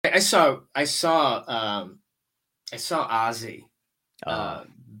I saw Ozzy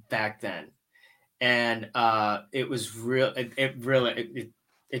back then, and it was real.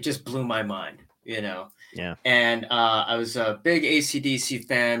 It just blew my mind, you know. Yeah. And I was a big AC/DC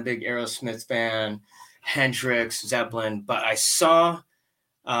fan, big Aerosmith fan, Hendrix, Zeppelin. But I saw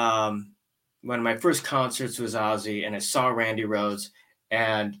one of my first concerts was Ozzy, and I saw Randy Rhoads,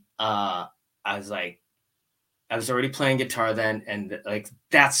 and I was like, I was already playing guitar then, and like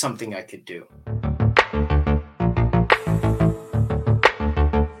that's something I could do.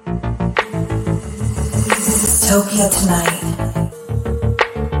 Utopia tonight.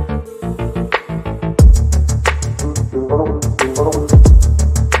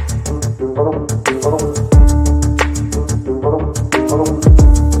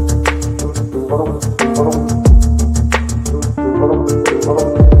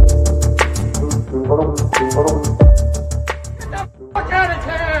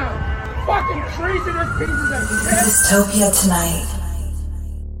 Utopia tonight.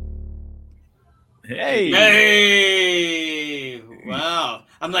 Hey! Wow.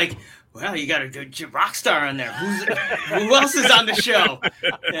 I'm like, well, you got a good rock star on there. Who else is on the show?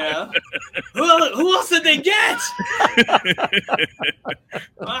 You know? Who else did they get?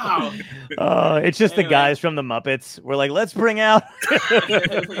 Wow. It's just the guys from the Muppets. We're like, let's bring out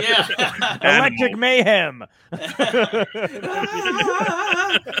Electric Mayhem.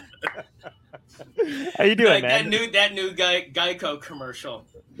 How you doing, like man? That new Geico commercial.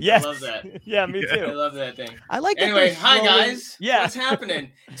 Yes. I love that. Yeah, me too. I love that thing. I like that. Anyway, hi guys. Yeah. What's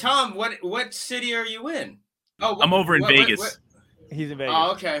happening? Tom, what city are you in? Oh, I'm over in Vegas. He's in Vegas.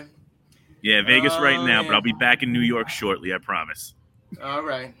 Oh, okay. Yeah, Vegas right now, but I'll be back in New York shortly, I promise. All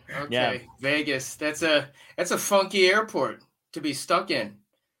right. Okay. Yeah. Vegas. That's a funky airport to be stuck in.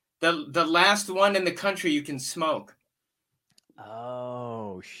 The last one in the country you can smoke.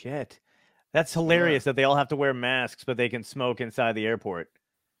 Oh shit. That's hilarious that they all have to wear masks, but they can smoke inside the airport.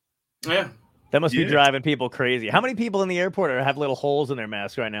 Yeah. That must be driving people crazy. How many people in the airport have little holes in their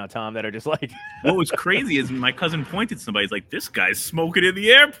masks right now, Tom, that are just like... What was crazy is my cousin pointed to somebody. He's like, this guy's smoking in the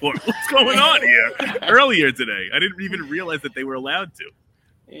airport. What's going on here? Earlier today. I didn't even realize that they were allowed to.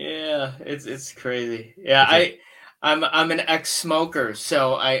 Yeah, it's crazy. Yeah, I'm an ex-smoker,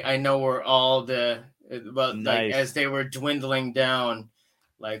 so I know where all the... Well, Nice. like, as they were dwindling down,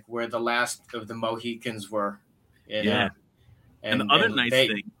 like where the last of the Mohicans were. You know? Yeah. And the other nice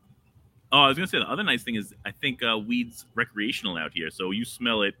thing... Oh, I was going to say, the other nice thing is I think weed's recreational out here. So you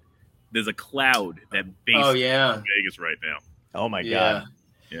smell it. There's a cloud that bases Vegas right now. Oh, my God.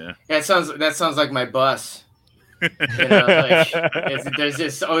 Yeah. That sounds like my bus. You know, like, there's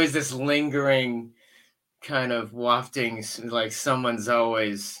just always this lingering kind of wafting, like someone's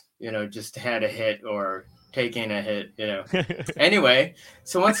always, you know, just had a hit or taking a hit, you know. Anyway,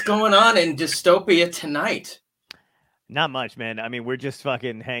 so what's going on in Dystopia tonight? Not much, man. I mean, we're just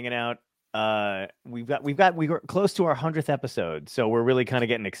fucking hanging out. We were close to our 100th episode, so we're really kind of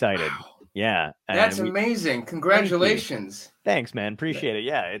getting excited. Wow. Yeah, that's amazing. Congratulations. Thanks, man. Appreciate it.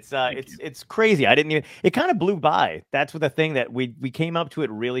 Yeah, it's crazy. It kind of blew by. That's the thing that we came up to it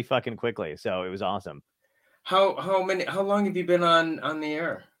really fucking quickly. So it was awesome. How long have you been on the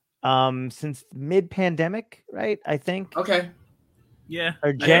air? Since mid-pandemic, right? I think. Okay. Yeah.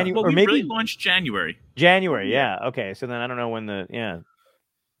 Or January, well, or maybe really launched January. January, yeah. Okay, so then I don't know when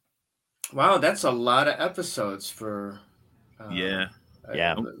Wow, that's a lot of episodes for. Yeah.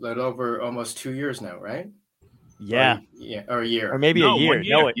 A little over almost 2 years now, right? Yeah. Or a year. Or maybe a year. 1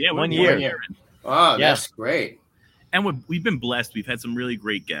 year. 1 year. Wow, that's great. And we've been blessed. We've had some really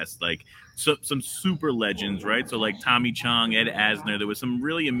great guests, like some super legends, right? So like Tommy Chong, Ed Asner. There was some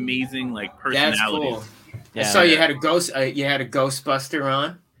really amazing like personalities. That's cool. Yeah. I saw you had a Ghostbuster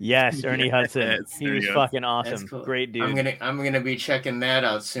on. Yes, Ernie Hudson. Yes, he was fucking awesome. Cool. Great dude. I'm gonna be checking that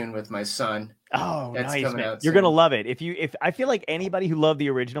out soon with my son. Oh, that's nice, man. You're gonna love it. If I feel like anybody who loved the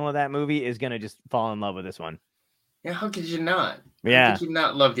original of that movie is gonna just fall in love with this one. Yeah, how could you not? Yeah, how could you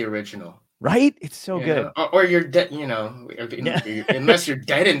not love the original? Right? It's so good. Or you're dead, you know, unless you're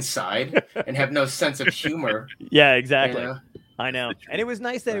dead inside and have no sense of humor. Yeah, exactly. You know? I know. And it was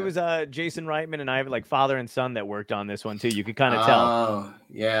nice that it was Jason Reitman and I have like father and son that worked on this one too. You could kind of tell. Oh,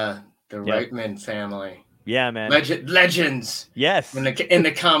 yeah. The Reitman family. Yeah, man. Legends. Yes. In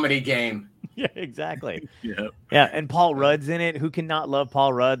the comedy game. Yeah, exactly. Yeah. And Paul Rudd's in it. Who cannot love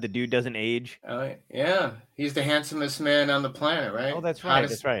Paul Rudd? The dude doesn't age. Oh, yeah. He's the handsomest man on the planet, right? Oh, that's right.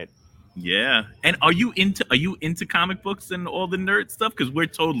 That's right. Yeah. And are you into comic books and all the nerd stuff? Because we're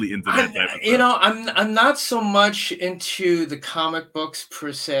totally into that type of stuff. You know, I'm not so much into the comic books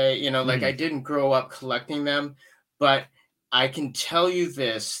per se. You know, like I didn't grow up collecting them, but I can tell you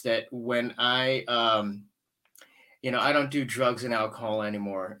this, that when I I don't do drugs and alcohol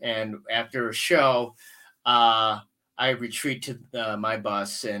anymore. And after a show, I retreat to my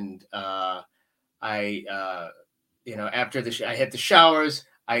bus, and after I hit the showers,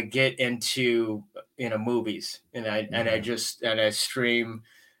 I get into movies, and I stream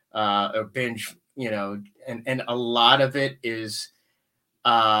or binge, and a lot of it is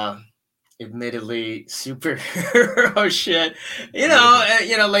admittedly superhero shit.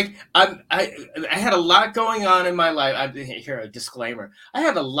 Like I had a lot going on in my life. Here a disclaimer. I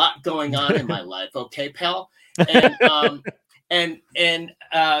had a lot going on in my life, okay, pal? And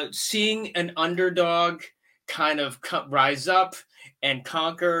seeing an underdog kind of rise up and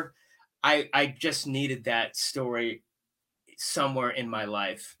conquer, I just needed that story somewhere in my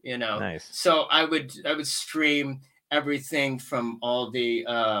life, Nice. So I would stream everything from all the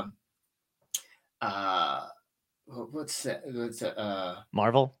what's that?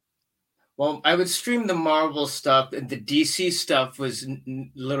 Marvel. Well, I would stream the Marvel stuff, and the DC stuff was a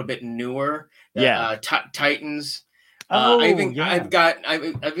little bit newer. Titans. I've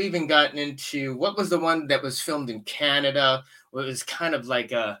even gotten into, what was the one that was filmed in Canada? Where it was kind of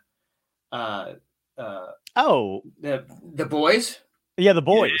like a the Boys. Yeah, the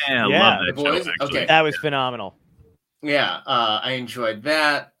Boys. Yeah, I love that the Boys. Show, okay, that was phenomenal. Yeah, I enjoyed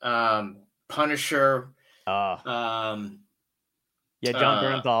that. Punisher. John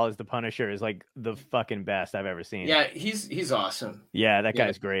Bernthal as the Punisher is like the fucking best I've ever seen. Yeah, he's awesome. Yeah, that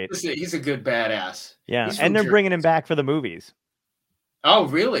guy's great. He's a good badass. Yeah, and they're bringing him back for the movies. Oh,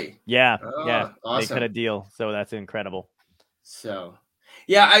 really? Yeah, awesome. They cut a deal, so that's incredible. So,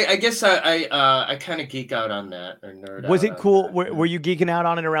 yeah, I guess I kind of geek out on that, or nerd. Was it cool? Were you geeking out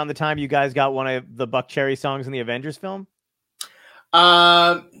on it around the time you guys got one of the Buck Cherry songs in the Avengers film?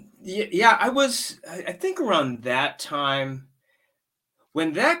 Yeah, I was. I think around that time,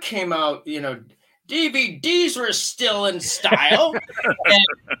 when that came out, DVDs were still in style, and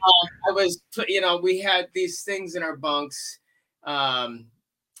I was, we had these things in our bunks,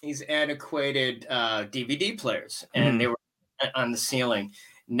 these antiquated DVD players, and they were on the ceiling.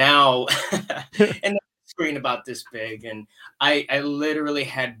 Now, and the screen about this big, and I literally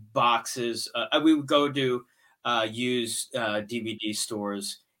had boxes. We would go to used DVD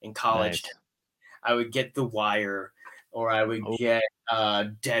stores in college. Nice. I would get The Wire, or I would get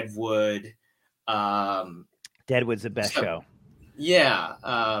Deadwood. Deadwood's the best show. Yeah,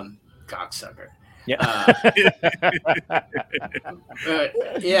 cocksucker. Yeah.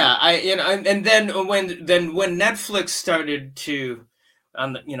 And then when Netflix started to,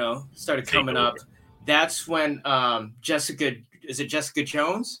 started coming up, that's when Jessica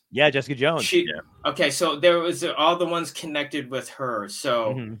Jones? Yeah, Jessica Jones. Okay, so there was all the ones connected with her.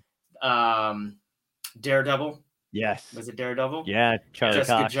 So, Daredevil. Yes. Was it Daredevil? Yeah, Charlie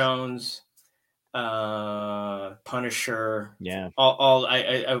Jessica Cox. Jones, Punisher. Yeah. All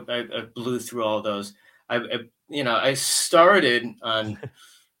I blew through all those. I started on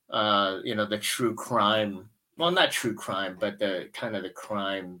the true crime. Well, not true crime, but the kind of the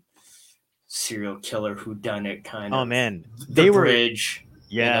crime serial killer whodunit kind of. Oh man, The Bridge.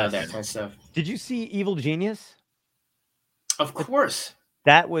 Yeah, that kind of stuff. Did you see Evil Genius? Of course.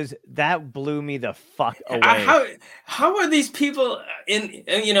 That blew me the fuck away. How are these people in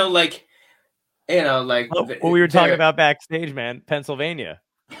like what we were talking about backstage, man? Pennsylvania.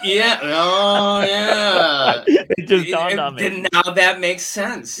 Yeah. Oh yeah. It just dawned on me. Now that makes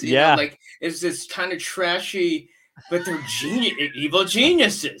sense. You Yeah. know, like it's this kind of trashy, but they're evil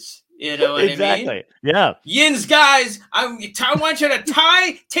geniuses. You know what exactly. I mean? Yeah. Yin's guys, I want you to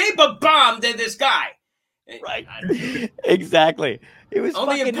tape a bomb to this guy. Right. Exactly. It was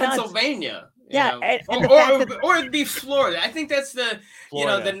only in nuts. Pennsylvania. Yeah, or it'd be Florida. I think that's the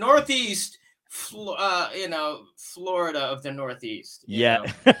Florida. The Northeast. Florida of the Northeast.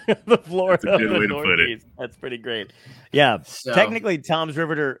 The Florida of good the way to put it. Northeast. That's pretty great. Yeah. So, technically, Tom's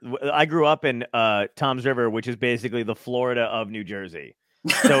River. I grew up in Tom's River, which is basically the Florida of New Jersey.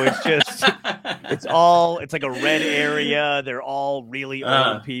 So it's just, it's like a red area. They're all really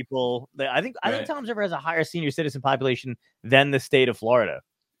old people. I think Tom's River has a higher senior citizen population than the state of Florida.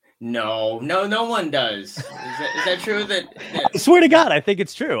 No one does. Is that true? I swear to God, I think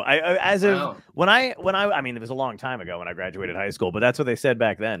it's true. When I mean, it was a long time ago when I graduated high school, but that's what they said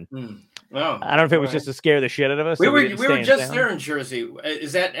back then. Well, I don't know if it was just to scare the shit out of us. We were just there in Jersey.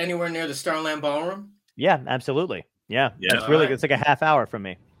 Is that anywhere near the Starland Ballroom? Yeah, absolutely. Yeah. It's it's like a half hour from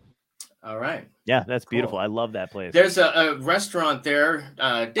me. All right. Yeah, that's beautiful. Cool. I love that place. There's a restaurant there.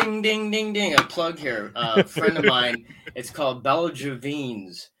 Ding, ding, ding, ding. A plug here. A friend of mine. It's called Bella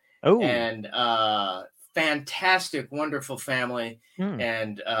Javines. Oh. And fantastic, wonderful family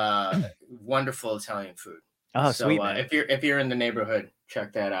and wonderful Italian food. Oh, so, sweet, man. If you're in the neighborhood,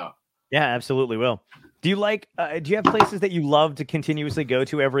 check that out. Yeah, absolutely will. Do you like? Do you have places that you love to continuously go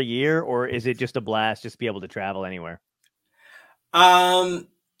to every year, or is it just a blast just to be able to travel anywhere?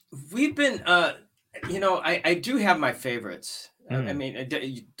 We've been, I do have my favorites. I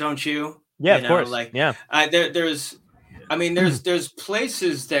mean, don't you? Yeah, of course. Like, yeah. There's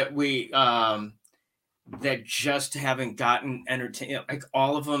places that we that just haven't gotten entertained. Like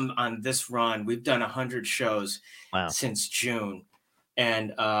all of them on this run, we've done 100 shows since June,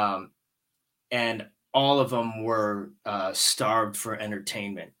 and all of them were starved for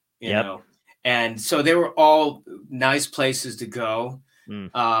entertainment. You know, and so they were all nice places to go.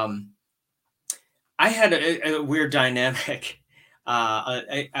 I had a weird dynamic.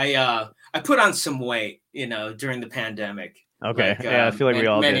 I put on some weight, during the pandemic. Okay. Like, I feel like we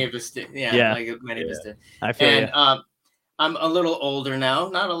all many did. of us did. Yeah. Like many of us did. I feel and I'm a little older now,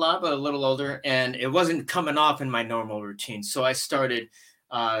 not a lot, but a little older, and it wasn't coming off in my normal routine. So I started.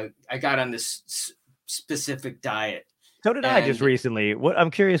 I got on this specific diet. So did I just recently. I'm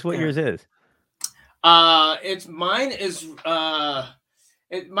curious what yours is. Mine is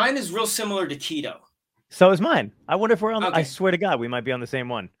real similar to keto. So is mine. I wonder if we're on. I swear to God, we might be on the same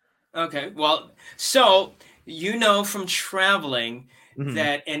one. Okay. Well, so from traveling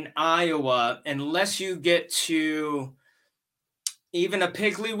that in Iowa, unless you get to even a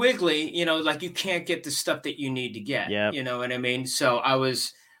Piggly Wiggly, like you can't get the stuff that you need to get. Yeah. You know what I mean? So I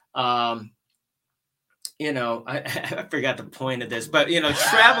was, I forgot the point of this, but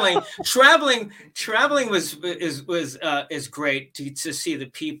traveling is great to see the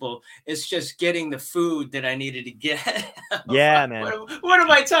people. It's just getting the food that I needed to get. Yeah, man. What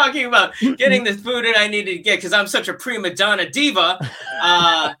am I talking about? Getting the food that I needed to get because I'm such a prima donna diva.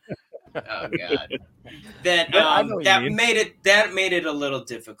 Oh God. That made it a little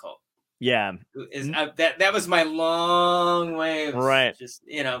difficult. Yeah. That was my long way of just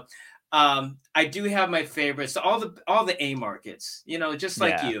I do have my favorites. All the A markets, just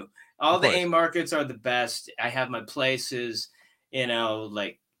like you. All the A markets are the best. I have my places,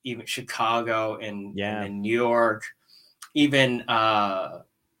 like even Chicago and New York, even like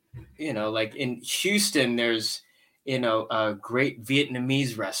in Houston, there's great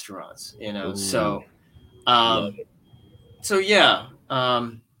Vietnamese restaurants.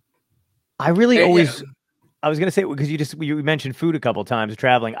 I really always. I was going to say, because you mentioned food a couple times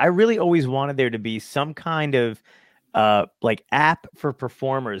traveling. I really always wanted there to be some kind of like app for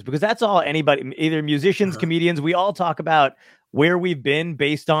performers, because that's all anybody, either musicians, comedians, we all talk about where we've been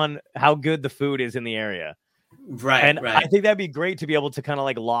based on how good the food is in the area. Right. And I think that'd be great to be able to kind of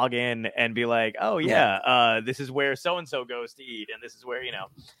like log in and be like, oh this is where so-and-so goes to eat. And this is where,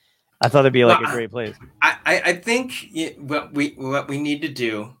 I thought it'd be like a great place. I think what we need to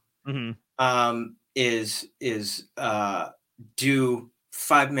do, is do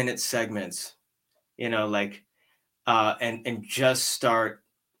 5-minute segments, and just start,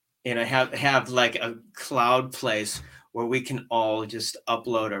 have like a cloud place where we can all just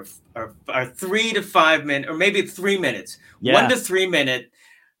upload our 3 to 5 minute, or maybe 3 minutes, 1 to 3 minute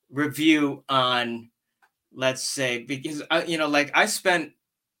review on, let's say, because I spent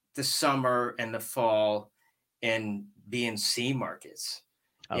the summer and the fall in B&C markets.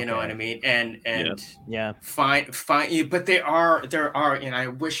 You know what I mean? And fine. But there are, and I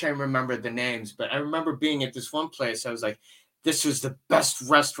wish I remembered the names, but I remember being at this one place. I was like, this was the best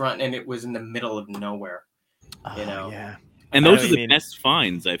restaurant, and it was in the middle of nowhere. Yeah. And those are the best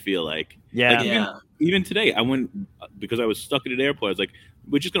finds, I feel like. Yeah. Like even today, I went, because I was stuck at an airport, I was like,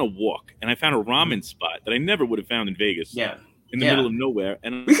 we're just going to walk. And I found a ramen spot that I never would have found in Vegas. Yeah. In the middle of nowhere.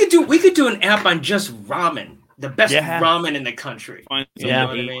 And we could do an app on just ramen. The best ramen in the country. You know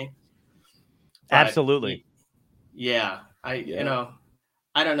what I mean? Absolutely. I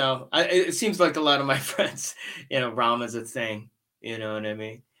don't know. It seems like a lot of my friends, ramen's a thing. You know what I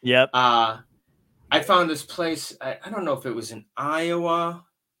mean? Yep. I found this place. I don't know if it was in Iowa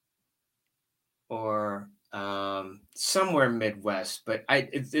or somewhere Midwest, but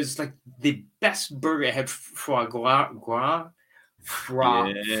it's like the best burger. I had foie gras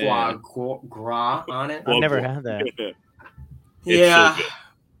on it. I've never had that.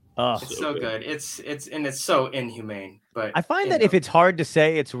 It's so good. It's so inhumane, but I find that if it's hard to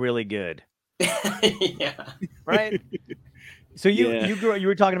say, it's really good. Right. So you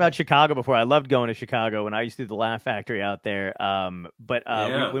were talking about Chicago before. I loved going to Chicago when I used to do the Laugh Factory out there.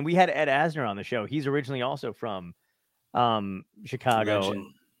 When we had Ed Asner on the show, he's originally also from Chicago. Legend.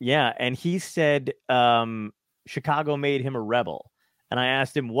 Yeah, and he said Chicago made him a rebel. And I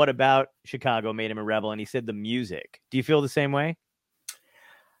asked him what about Chicago made him a rebel, and he said the music. Do you feel the same way?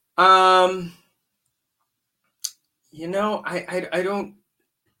 You know, I don't.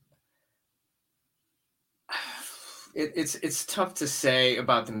 It's tough to say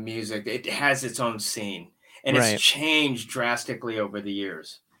about the music. It has its own scene, and it's changed drastically over the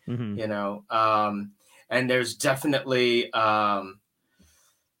years. Mm-hmm. You know, and there's definitely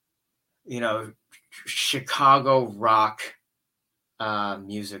you know, Chicago rock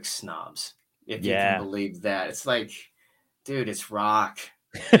music snobs, if you can believe that. It's like, dude, it's rock.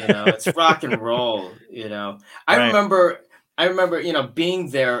 You know, it's rock and roll. You know, I remember, you know, being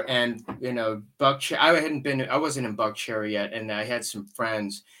there, and you know, I wasn't in Buckcherry yet, and I had some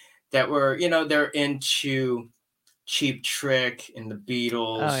friends that were, you know, they're into Cheap Trick and the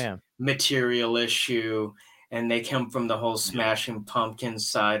Beatles, Material Issue, and they come from the whole Smashing Pumpkins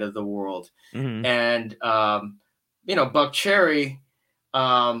side of the world. Mm-hmm. And you know, Buckcherry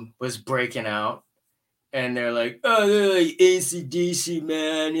was breaking out, and they're like, oh, they're like AC/DC,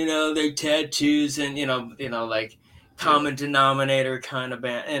 man, you know, their tattoos, and you know, like common denominator kind of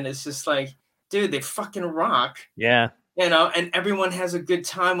band. And it's just like, dude, they fucking rock. Yeah. You know, and everyone has a good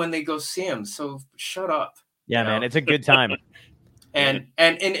time when they go see them. So shut up. Yeah, man, it's a good time. and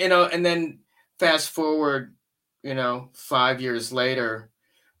you know, and then fast forward, you know, 5 years later,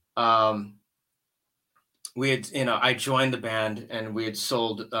 we had, you know, I joined the band, and we had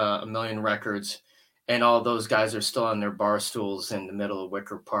sold 1 million records, and all those guys are still on their bar stools in the middle of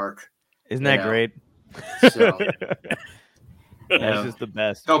Wicker Park. Isn't that great? So that's just the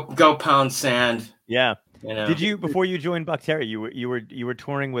best. Go pound sand. Yeah. You know? Did you, before you joined Buckcherry, you were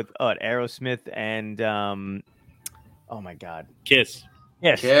touring with Aerosmith and oh my God, Kiss.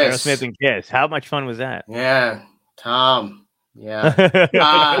 Yes, Kiss. Aerosmith and Kiss. How much fun was that? Yeah, Tom.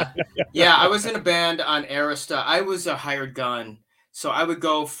 Yeah. Yeah, I was in a band on Arista. I was a hired gun. So I would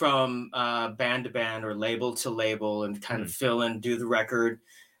go from band to band or label to label and kind of fill in, do the record,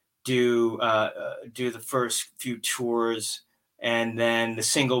 do the first few tours, and then the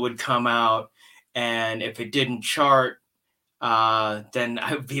single would come out. And if it didn't chart, then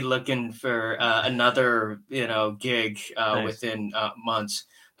I would be looking for another, you know, gig within months.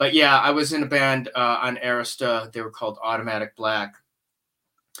 But yeah, I was in a band on Arista. They were called Automatic Black.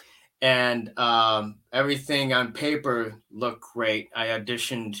 And everything on paper looked great. I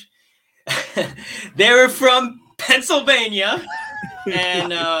auditioned. They were from Pennsylvania,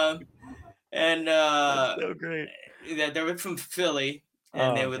 and so great. They were from Philly,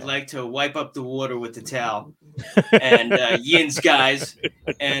 and they would like to wipe up the water with the towel. And Yin's guys,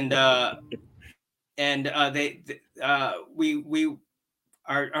 and our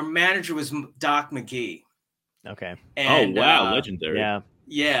manager was Doc McGee. Okay. And, legendary. Yeah.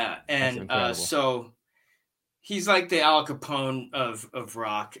 Yeah, and so he's like the Al Capone of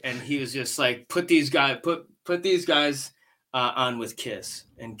rock, and he was just like, put these guys on with Kiss,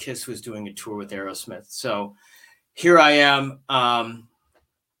 and Kiss was doing a tour with Aerosmith. So here I am,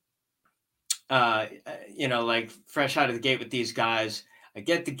 you know, like fresh out of the gate with these guys. I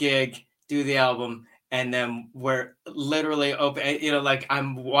get the gig, do the album, and then we're literally open. You know, like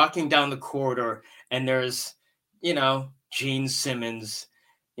I'm walking down the corridor, and there's, you know, Gene Simmons,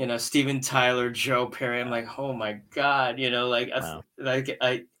 you know, Steven Tyler, Joe Perry. I'm like, oh my God, you know, like, wow.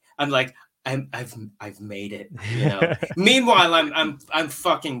 I've made it, you know. Meanwhile, I'm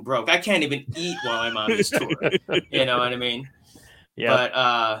fucking broke. I can't even eat while I'm on this tour. You know what I mean? Yeah.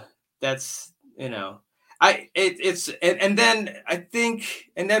 But that's, you know, and then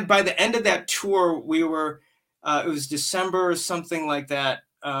by the end of that tour, we were, it was December or something like that.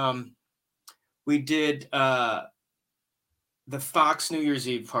 We did the Fox New Year's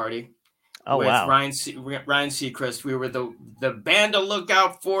Eve party with Ryan Seacrest. We were the band to look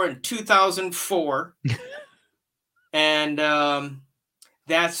out for in 2004. And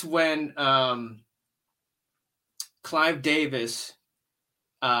that's when Clive Davis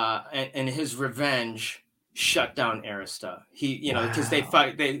and his revenge shut down Arista. He, you know, because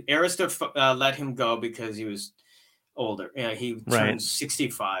Arista let him go because he was older. You know, he turned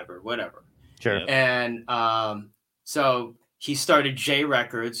 65 or whatever. Sure. And so he started J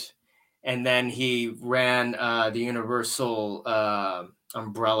Records, and then he ran the Universal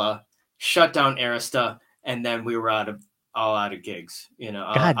umbrella, shut down Arista, and then we were all out of gigs. You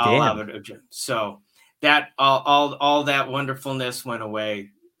know, so that all that wonderfulness went away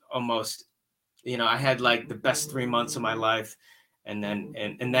almost. You know, I had like the best 3 months of my life, and then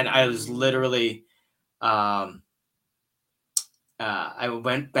I was literally. I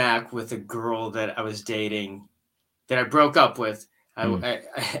went back with a girl that I was dating, that I broke up with,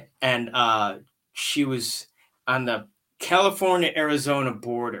 and she was on the California-Arizona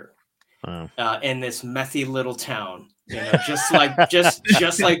border. In this methy little town, just like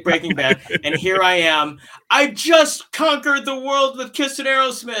Breaking Bad. And here I am. I just conquered the world with Kiss and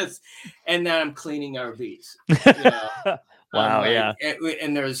Aerosmith, and now I'm cleaning RVs. Wow, yeah.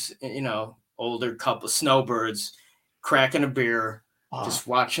 And there's older couple snowbirds cracking a beer, just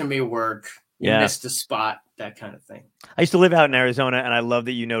watching me work. Missed a spot, that kind of thing. I used to live out in Arizona, and I love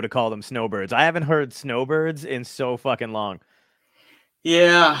that to call them snowbirds. I haven't heard snowbirds in so fucking long.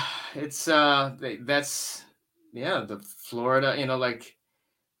 Yeah, it's that's the Florida, like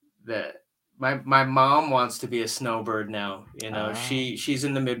my mom wants to be a snowbird now. She's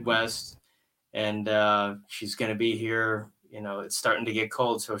in the Midwest, and she's gonna be here. It's starting to get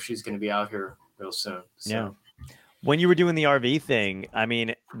cold, so she's gonna be out here real soon. So. Yeah. When you were doing the RV thing, I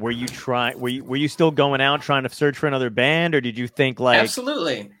mean, were you still going out trying to search for another band, or did you think like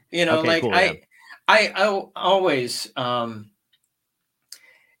absolutely? Okay, cool, I always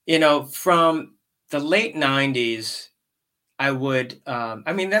from the late 90s, I would,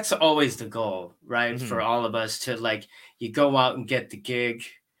 that's always the goal, right? Mm-hmm. For all of us to you go out and get the gig,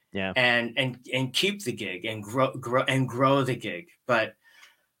 and keep the gig and grow the gig. But,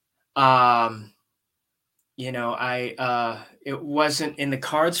 it wasn't in the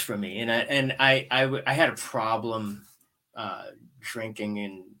cards for me. And I had a problem,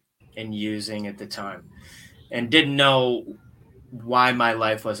 drinking and using at the time, and didn't know why my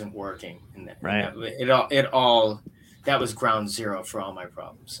life wasn't working. Right. That was ground zero for all my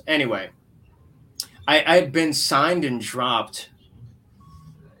problems. Anyway, I had been signed and dropped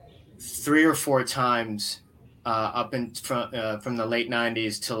 3 or 4 times up from the late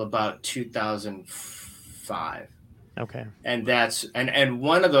 90s till about 2005. Okay. And that's and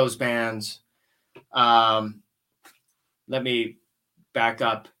one of those bands, let me back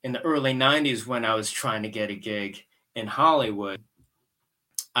up. In the early 90s, when I was trying to get a gig in Hollywood,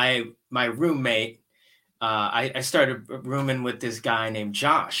 my roommate, I started rooming with this guy named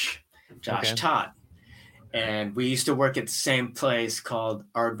Josh Todd, and we used to work at the same place called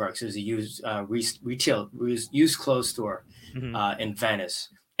Aardvarks. It was a used clothes store in Venice.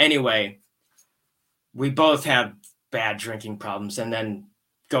 Anyway, we both have bad drinking problems, and then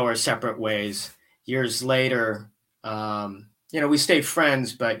go our separate ways. Years later, we stayed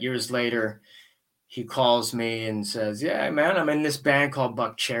friends, but years later, he calls me and says, "Yeah, man, I'm in this band called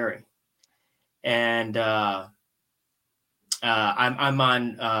Buckcherry, and I'm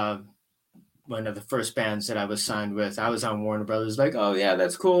on one of the first bands that I was signed with. I was on Warner Brothers." Like, "Oh yeah,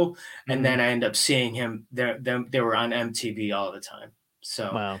 that's cool." Mm-hmm. And then I end up seeing him. They were on MTV all the time.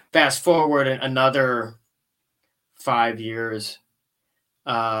 So Fast forward another 5 years.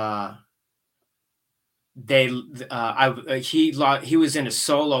 He was in a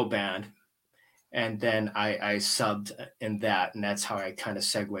solo band. And then I subbed in that, and that's how I kind of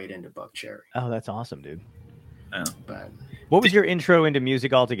segued into Buckcherry. Oh, that's awesome, dude. Oh. But what was your intro into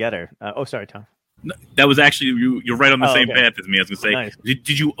music altogether? Sorry, Tom. No, that was actually you're right on the same path as me. I was gonna say, nice.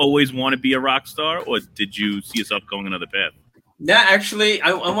 Did you always want to be a rock star, or did you see yourself going another path? No, actually,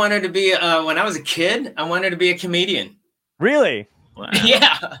 I wanted to be. When I was a kid, I wanted to be a comedian. Really? Wow.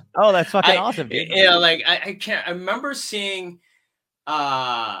 Yeah. Oh, that's fucking awesome, dude. I can't. I remember seeing,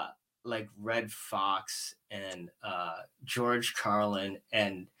 like Red Fox and George Carlin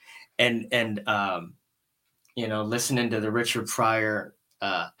and listening to the Richard Pryor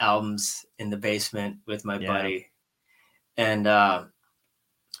albums in the basement with my buddy. And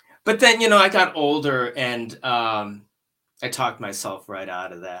but then I got older, and I talked myself right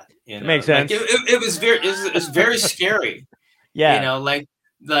out of that. It makes sense. It was very scary. Yeah.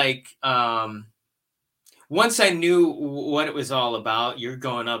 Once I knew what it was all about, you're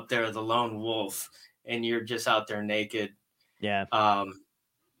going up there, the lone wolf, and you're just out there naked. Yeah.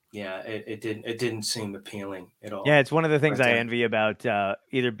 It didn't seem appealing at all. Yeah, it's one of the things I envy about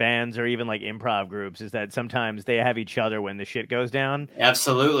either bands or even like improv groups is that sometimes they have each other when the shit goes down.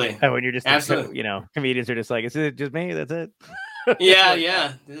 Absolutely. And when you're just comedians are just like, is it just me? That's it.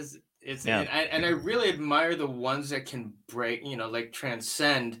 Yeah. And I really admire the ones that can break,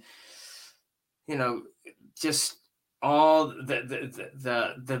 transcend, just all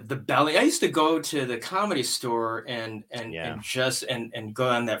the belly. I used to go to the Comedy Store and go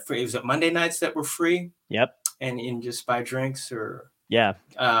on that free. Was it Monday nights that were free? Yep. And just buy drinks or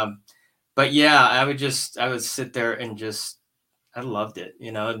But yeah, I would sit there and I loved it.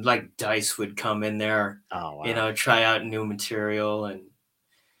 Like Dice would come in there. Oh, wow. Try out new material, and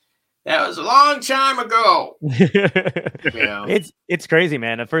that was a long time ago. It's crazy,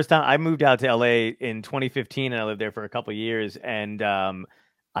 man. The first time I moved out to LA in 2015, and I lived there for a couple of years, and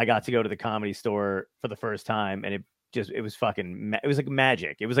I got to go to the Comedy Store for the first time, and it was fucking, it was like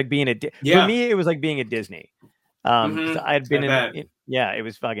magic. It was like being Yeah. For me, it was like being at Disney. 'Cause I had been yeah, it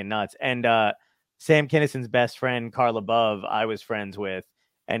was fucking nuts. And Sam Kinnison's best friend, Carl LaBove, I was friends with,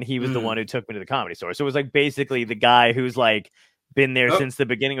 and he was the one who took me to the Comedy Store. So it was like basically the guy who's like been there since the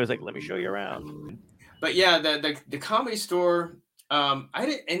beginning. It was like, let me show you around. But yeah, the Comedy Store, I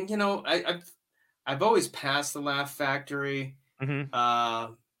did, and you know, I've always passed the Laugh Factory.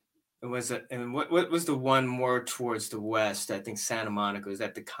 It was and what was the one more towards the west? I think Santa Monica. Was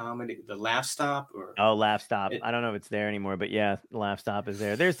that the Laugh Stop? Or Laugh Stop? I don't know if it's there anymore, but yeah, the Laugh Stop is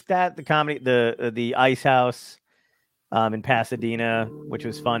there. There's the comedy, the Ice House in Pasadena, which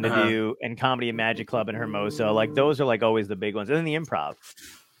was fun to do, and Comedy and Magic Club in Hermosa. Like those are like always the big ones. And then the Improv.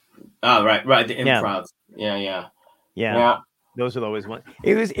 Oh, right, the Improv. Yeah. Those are always one.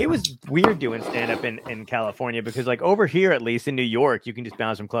 It was weird doing stand up in California, because like over here, at least in New York, you can just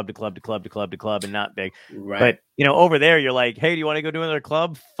bounce from club to club to club to club to club and not big. Right. But you know, over there, you're like, hey, do you want to go do another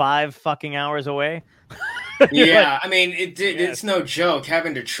club 5 fucking hours away? Yeah, like, I mean, it's no joke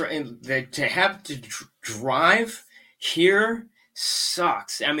having to have to drive here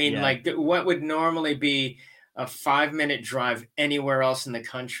sucks. I mean, like what would normally be a 5-minute drive anywhere else in the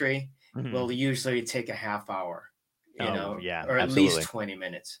country will usually take a half hour. You know, or at least 20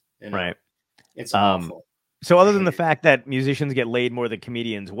 minutes. You know? Right. It's awful. So other than the fact that musicians get laid more than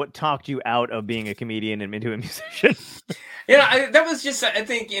comedians, what talked you out of being a comedian and into a musician? That was just, I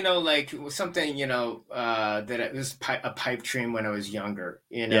think, you know, like something, you know, that it was a pipe dream when I was younger,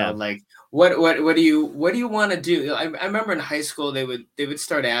 you know, like what do you want to do? I remember in high school, they would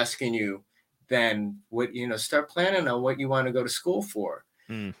start asking you then what, you know, start planning on what you want to go to school for,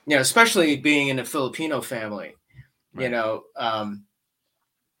 you know, especially being in a Filipino family. Right. You know,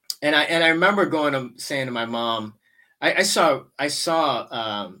 and I remember saying to my mom, I saw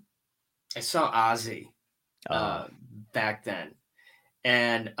Ozzy back then,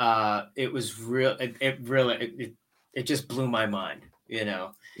 and it was real. It just blew my mind, you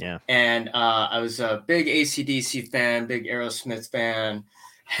know. Yeah. And I was a big AC/DC fan, big Aerosmith fan,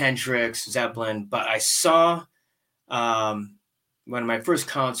 Hendrix, Zeppelin, but I saw one of my first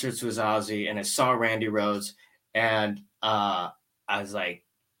concerts was Ozzy, and I saw Randy Rhoads. And I was like,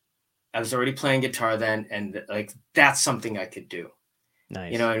 I was already playing guitar then, and like that's something I could do.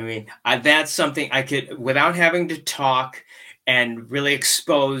 Nice. You know what I mean? That's something I could, without having to talk and really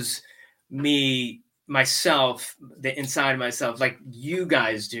expose myself, the inside of myself, like you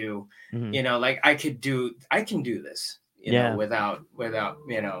guys do. You know, like I can do this. You know, without without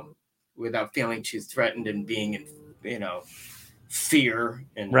feeling too threatened and being in, you know, fear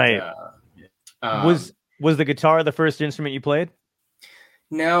and right. Was the guitar the first instrument you played?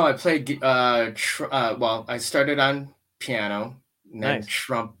 No, I played. Well, I started on piano, and then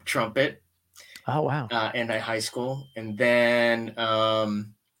trumpet. Oh wow! In high school, and then I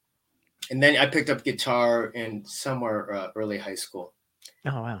picked up guitar in somewhere early high school.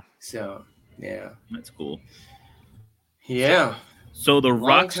 Oh wow! So yeah, that's cool. Yeah. So the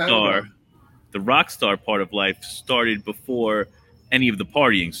rock star part of life started before any of the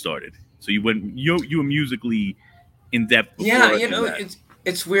partying started. So you were musically in depth. Yeah, you know,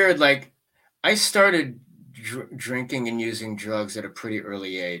 it's weird. Like I started drinking and using drugs at a pretty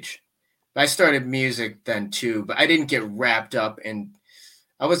early age. I started music then too, but I didn't get wrapped up in.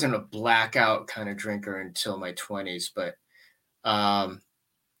 I wasn't a blackout kind of drinker until my 20s, but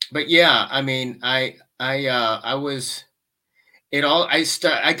yeah, I mean, I was.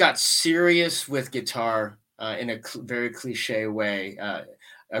 I got serious with guitar in a very cliche way.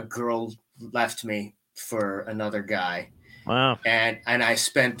 A girl left me for another guy. Wow. And I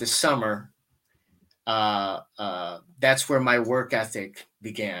spent the summer. That's where my work ethic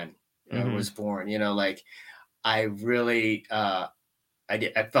began. Was born. You know, like I really, I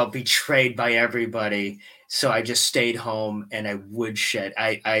felt betrayed by everybody, so I just stayed home and I woodshed.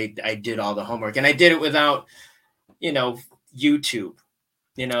 I did all the homework, and I did it without, you know, YouTube.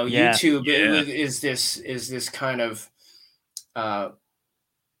 You know, YouTube is this kind of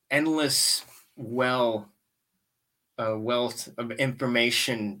endless wealth of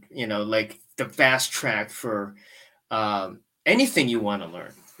information, you know, like the fast track for anything you want to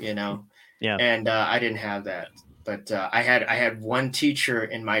learn, you know. Yeah. And I didn't have that, but I had one teacher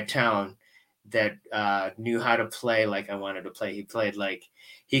in my town that knew how to play like I wanted to play. He played like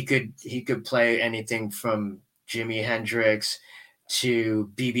he could play anything from Jimi Hendrix to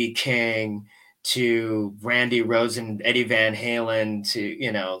B.B. King to Randy Rhoads and Eddie Van Halen to,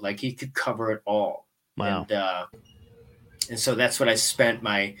 you know, like he could cover it all. Wow. And so that's what I spent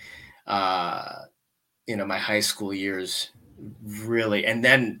my, you know, my high school years really. And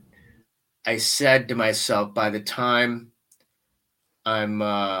then I said to myself, by the time I'm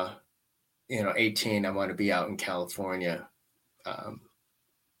 18, I want to be out in California,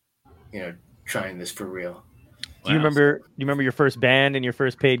 trying this for real. Do you remember your first band and your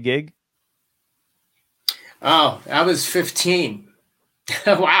first paid gig? Oh, I was 15.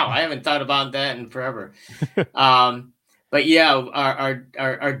 Wow, I haven't thought about that in forever. But yeah,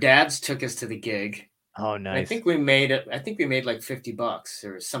 our dads took us to the gig. Oh, nice. And I think we made like $50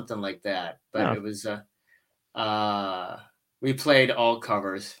 or something like that. But It was we played all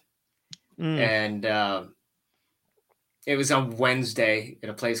covers, and it was on Wednesday at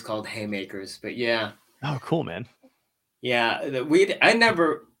a place called Haymakers. But yeah. Oh, cool, man. Yeah,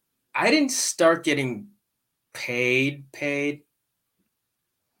 I didn't start getting paid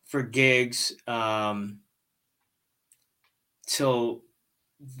for gigs till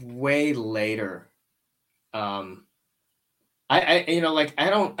way later. I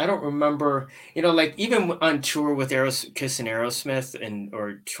don't remember, even on tour with Kiss and Aerosmith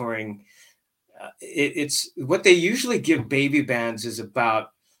or touring, it's what they usually give baby bands is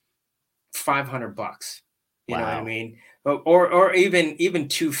about $500. You know what I mean? Or even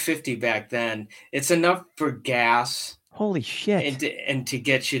 $250 back then. It's enough for gas. Holy shit! And to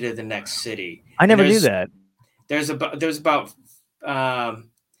get you to the next city. I never knew that. There's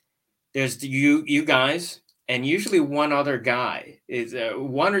you guys, and usually one other guy is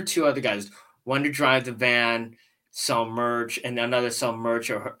one or two other guys. One to drive the van, sell merch, and another sell merch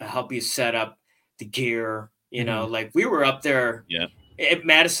or help you set up the gear. Like we were up there at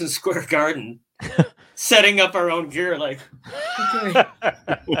Madison Square Garden. Setting up our own gear, like, okay.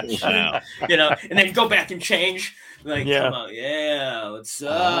 Wow. And then go back and change, like, come on, what's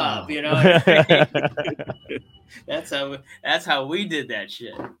up, That's how we did that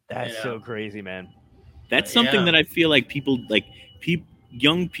shit. That's so crazy, man. That's something that I feel like people,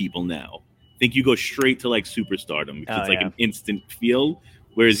 young people now think you go straight to like superstardom because it's like an instant feel,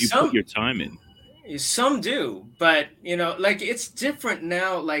 whereas you put your time in. Some do, but it's different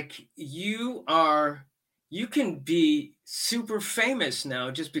now. Like you can be super famous now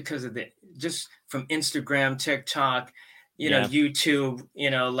just because of just from Instagram, TikTok, YouTube,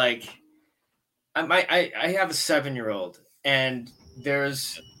 I have a 7-year-old and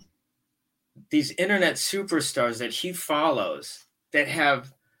there's these internet superstars that he follows that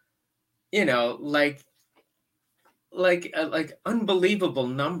have, like unbelievable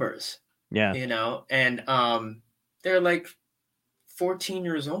numbers. Yeah. And they're like 14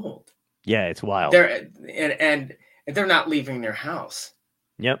 years old. Yeah, it's wild. And they're not leaving their house.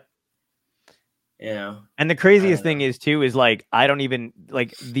 Yep. And the craziest thing is too is like I don't even I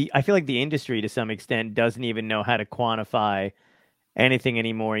feel like the industry to some extent doesn't even know how to quantify anything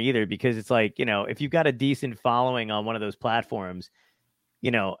anymore either, because it's like, if you've got a decent following on one of those platforms,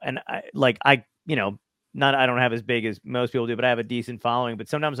 and I don't have as big as most people do, but I have a decent following. But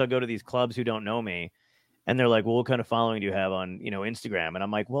sometimes I'll go to these clubs who don't know me and they're like, well, what kind of following do you have on, Instagram? And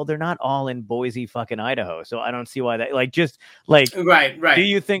I'm like, well, they're not all in Boise, fucking Idaho. So I don't see why that, right. Do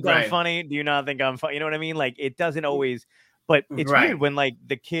you think I'm funny? Do you not think I'm funny? You know what I mean? Like, it doesn't always, but it's weird when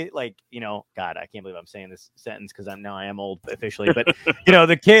the kid, God, I can't believe I'm saying this sentence because I am old officially, but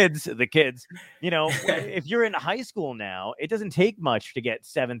the kids, if you're in high school now, it doesn't take much to get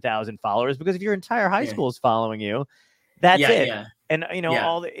 7,000 followers, because if your entire high school is following you, that's it. Yeah. And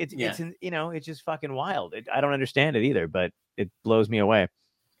it's just fucking wild. I don't understand it either, but it blows me away.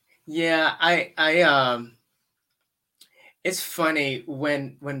 Yeah. It's funny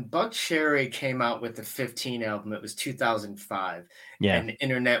when Buckcherry came out with the 15 album, it was 2005. Yeah. And the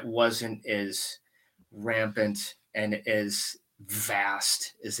internet wasn't as rampant and as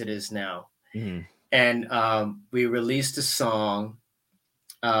vast as it is now. Mm-hmm. And we released a song.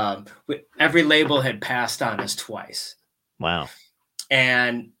 Every label had passed on us twice. Wow.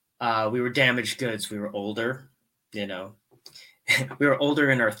 And we were damaged goods. We were older, we were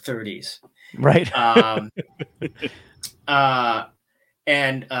older in our 30s. Right. The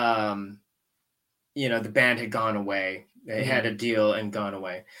band had gone away. They had a deal and gone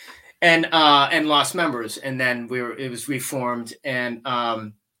away, and lost members. And then it was reformed, and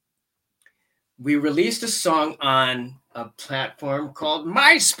we released a song on a platform called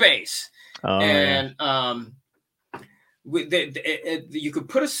MySpace. You could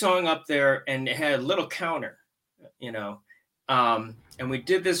put a song up there and it had a little counter, and we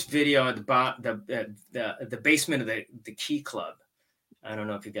did this video at the basement of the Key Club. I don't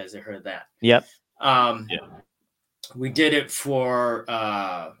know if you guys have heard that. Yep. We did it for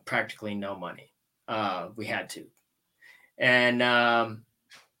practically no money. We had to. And I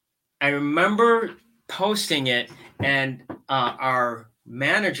remember posting it, and our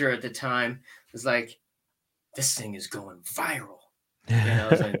manager at the time was like, this thing is going viral. And I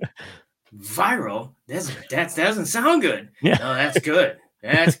was like, viral? That doesn't sound good. Yeah. No, that's good.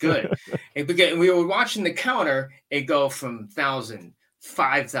 That's good. Because we were watching the counter, it go from 1,000,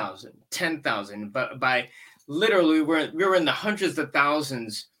 5,000, 10,000. But by literally, we were in the hundreds of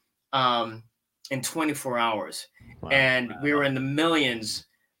thousands in 24 hours. Wow. And we were in the millions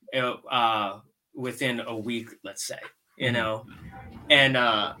within a week, let's say, you know. And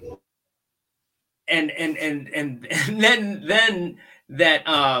then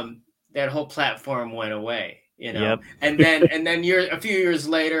that whole platform went away, you know. Yep. and then a few years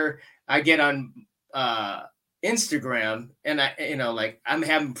later, I get on Instagram, and I'm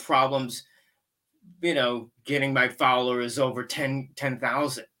having problems, you know, getting my followers over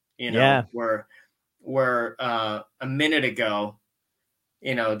 10,000, you know. Yeah. Where a minute ago,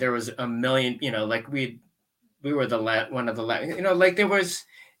 you know, there was a million, you know, like we were one of the last, you know, like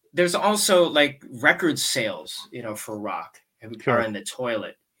there's also like record sales, you know, for rock are in the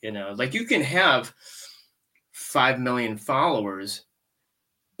toilet, you know, like you can have 5 million followers,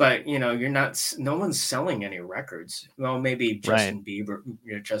 but you know, no one's selling any records. Well, maybe Justin Bieber,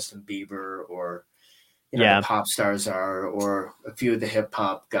 or, you know, the pop stars are, or a few of the hip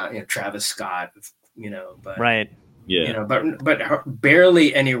hop guys, you know, Travis Scott, you know, but you know, but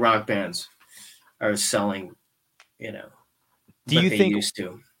barely any rock bands are selling, you know. Do you think used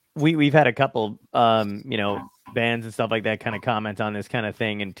to? We've had a couple, you know, bands and stuff like that kind of comment on this kind of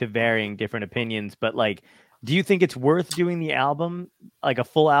thing, and to varying different opinions. But like, do you think it's worth doing the album, like a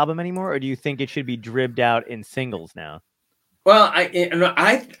full album anymore, or do you think it should be dribbed out in singles now? Well,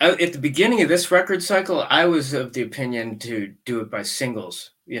 I at the beginning of this record cycle, I was of the opinion to do it by singles,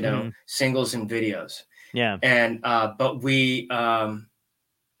 you know, singles and videos. Yeah. And but we,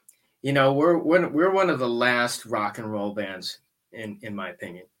 you know, we're one of the last rock and roll bands in my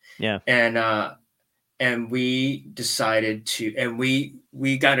opinion. Yeah. And we decided to, and we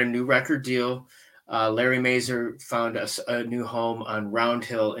got a new record deal. Larry Mazer found us a new home on Round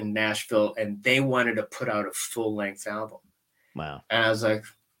Hill in Nashville, and they wanted to put out a full length album. Wow. And I was like,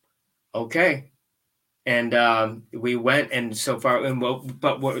 okay. And we went, and so far,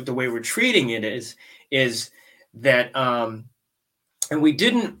 but the way we're treating it is that, and we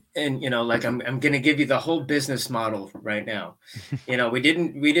didn't, and you know, like I'm going to give you the whole business model right now. You know, we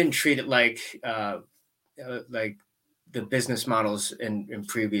didn't treat it like the business models in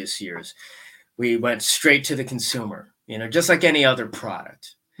previous years. We went straight to the consumer, you know, just like any other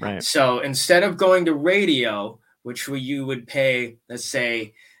product. Right. So instead of going to radio, which you would pay, let's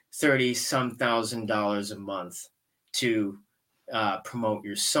say, $30,000 a month to promote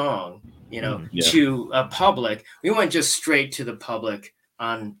your song, you know, to a public, we went just straight to the public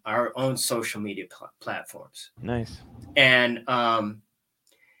on our own social media platforms. Nice. And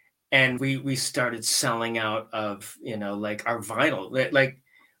we started selling out of, you know, like our vinyl, like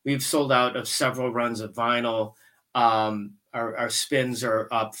we've sold out of several runs of vinyl. Our spins are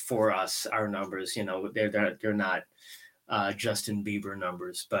up for us, our numbers, you know, they're not Justin Bieber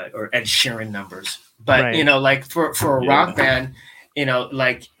numbers, or Ed Sheeran numbers, but you know, like for a rock band, you know,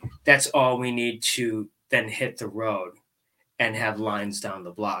 like that's all we need to then hit the road and have lines down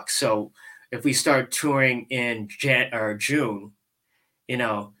the block. So if we start touring in June, you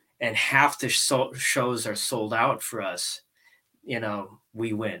know, and half the shows are sold out for us, you know,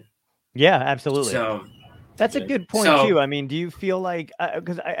 we win. Yeah, absolutely. So that's a good point too. I mean, do you feel like,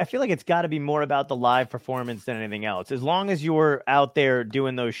 because I feel like it's got to be more about the live performance than anything else. As long as you're out there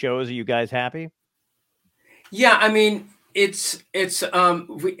doing those shows, are you guys happy? Yeah, I mean, it's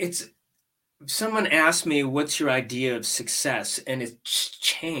someone asked me, what's your idea of success? And it's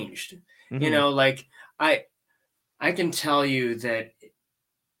changed. You know, like I can tell you that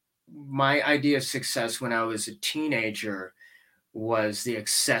my idea of success when I was a teenager was the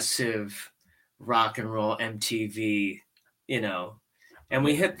excessive rock and roll MTV, you know, and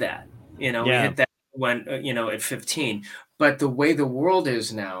we hit that, you know, we hit that when, you know, at 15, but the way the world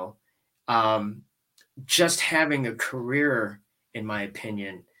is now, just having a career, in my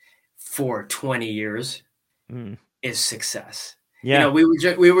opinion, for 20 years is success. Yeah. You know,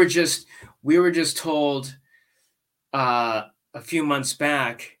 we were just told a few months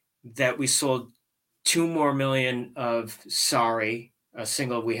back that we sold 2 more million of Sorry, a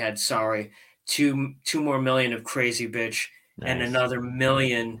single we had, Sorry, 2 more million of Crazy Bitch, and another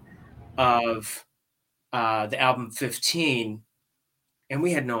million of the album 15, and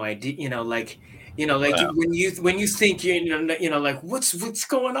we had no idea, you know, like when you think, you know, like what's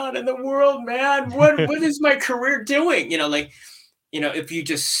going on in the world, man? What is my career doing? You know, like, you know, if you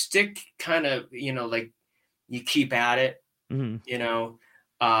just stick kind of, you know, like you keep at it, you know,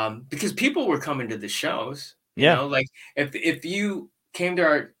 because people were coming to the shows, you know, like if you came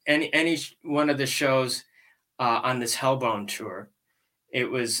to any one of the shows on this Hellbound tour, it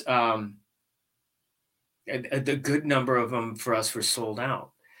was the good number of them for us were sold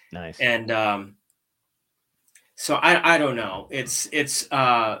out. Nice. And so I don't know. It's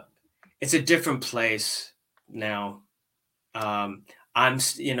a different place now. I'm,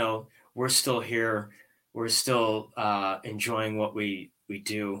 you know, we're still here. We're still enjoying what we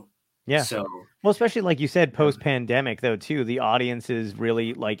do. Yeah. So, well, especially like you said, post-pandemic though too, the audience is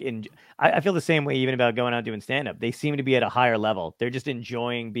really like I feel the same way even about going out doing stand-up. They seem to be at a higher level. They're just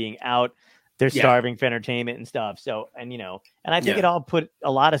enjoying being out. They're starving for entertainment and stuff. So, and you know, and I think it all put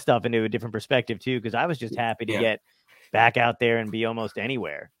a lot of stuff into a different perspective too, because I was just happy to get back out there and be almost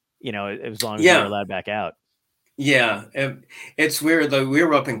anywhere, you know, as long as we were allowed back out. Yeah. It's weird though. We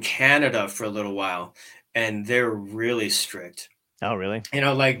were up in Canada for a little while and they're really strict. Oh, really? You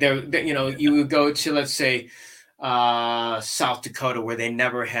know, like they're you know, you would go to, let's say, South Dakota where they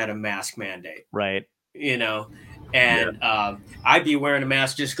never had a mask mandate. Right. You know, and I'd be wearing a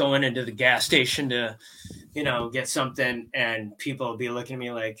mask just going into the gas station to, you know, get something, and people would be looking at me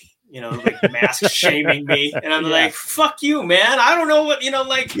like, you know, like mask shaming me, and I'm like, fuck you, man. I don't know what, you know,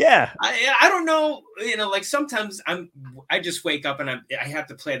 like, I don't know, you know, like sometimes I just wake up and I have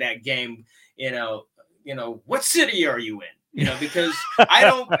to play that game, you know, what city are you in? You know, because I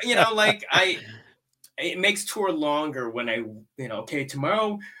don't, you know, like it makes tour longer when I, you know, okay,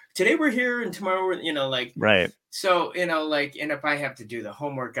 today we're here and tomorrow we're, you know, like, right. So, you know, like, and if I have to do the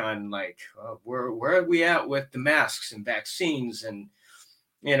homework on like, where are we at with the masks and vaccines, and,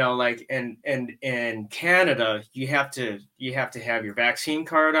 you know, like, and in Canada, you have to have your vaccine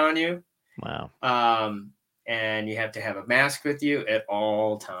card on you. Wow. And you have to have a mask with you at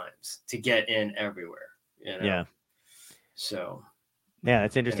all times to get in everywhere, you know? Yeah. So, yeah,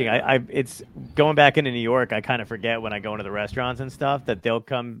 it's interesting. It's going back into New York. I kind of forget when I go into the restaurants and stuff that they'll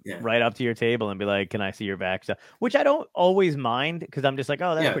come right up to your table and be like, "Can I see your vax?" Which I don't always mind because I'm just like,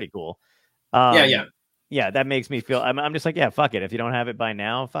 "Oh, that's pretty cool." Yeah. That makes me feel. I'm just like, yeah, fuck it. If you don't have it by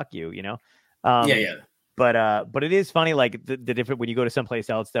now, fuck you. You know. But it is funny, like the different when you go to someplace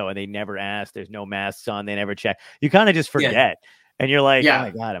else though, and they never ask. There's no masks on. They never check. You kind of just forget. Yeah. And you're like, oh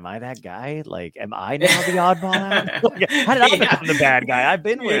my God, am I that guy? Like, am I now the oddball out? How did I become the bad guy? I've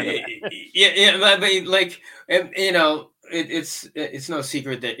been wearing that. But like, you know, it's no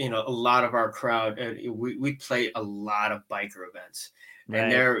secret that, you know, a lot of our crowd, we play a lot of biker events,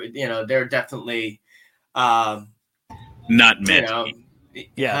 and they're definitely not masking.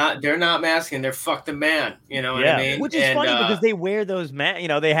 You know, they're not masking. They're fuck the man. You know what I mean? Which is funny because they wear those you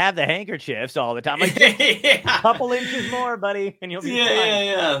know, they have the handkerchiefs all the time. Like, a couple inches more, buddy, and you'll be fine.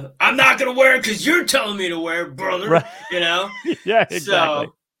 Yeah. I'm not gonna wear it because you're telling me to wear it, brother. Right. You know? Yeah, exactly.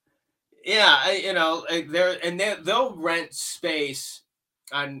 So, you know, they'll rent space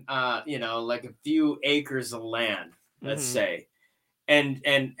on you know, like a few acres of land, let's say, and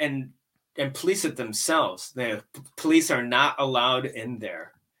police it themselves. The police are not allowed in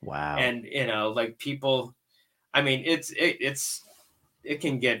there. Wow. And, you know, like people, I mean, it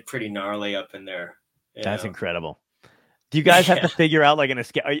can get pretty gnarly up in there. That's incredible. Do you guys have to figure out like an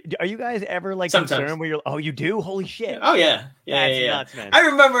escape? Are you guys ever like concerned where you're, oh, you do? Holy shit. Oh yeah. That's nuts, man. I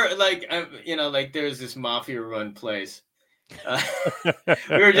remember like, you know, like there's this mafia run place.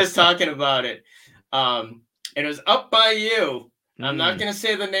 We were just talking about it. And it was up by you. I'm not going to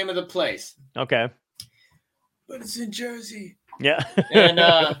say the name of the place. Okay. But it's in Jersey. Yeah.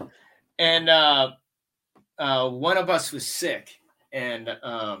 and one of us was sick, and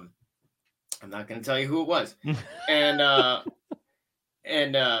I'm not going to tell you who it was. and at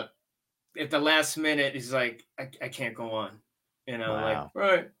the last minute, he's like, I can't go on. And I'm like,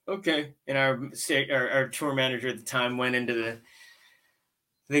 right, okay. And our tour manager at the time went into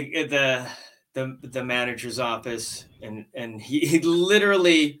the manager's office, and he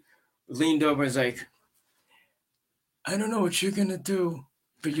literally leaned over and was like, I don't know what you're gonna do,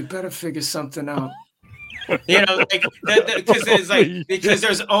 but you better figure something out. You know, like because it's like, because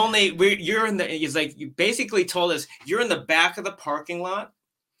there's only you're in the, he's like, you basically told us you're in the back of the parking lot,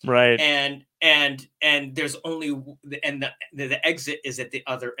 right? And there's only, and the exit is at the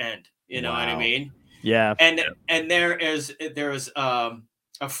other end. You know what I mean? Yeah. And there's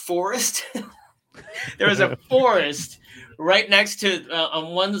a forest. There was a forest right next to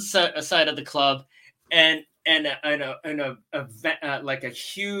on one side of the club, and like a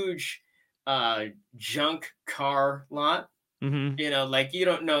huge junk car lot. Mm-hmm. You know, like, you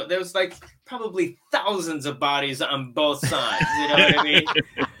don't know. There was like probably thousands of bodies on both sides. You know what I mean?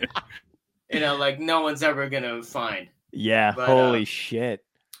 You know, like no one's ever gonna find. Yeah, but, holy shit.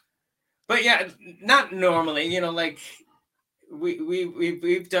 But yeah, not normally, you know, like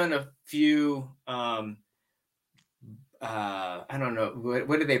we've done a few I don't know,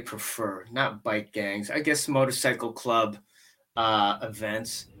 what do they prefer? Not bike gangs, I guess motorcycle club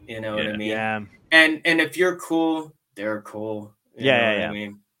events, you know what I mean? Yeah. And if you're cool, they're cool. You know what I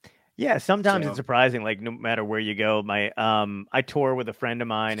mean? Yeah, sometimes it's surprising, like no matter where you go. My I tour with a friend of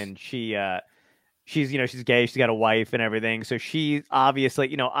mine, and she's she's gay, she's got a wife and everything. So she obviously,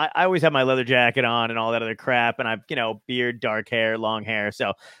 you know, I always have my leather jacket on and all that other crap, and I've, you know, beard, dark hair, long hair.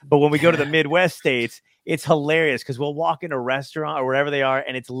 So but when we go to the Midwest states, it's hilarious because we'll walk in a restaurant or wherever they are,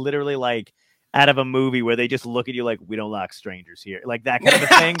 and it's literally like out of a movie where they just look at you like, we don't like strangers here, like that kind of a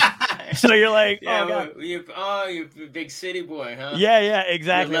thing. So you're like, yeah, oh God, you're a big city boy, huh? Yeah,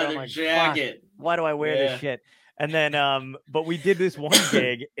 exactly. Your leather jacket. Why do I wear this shit? And then, but we did this one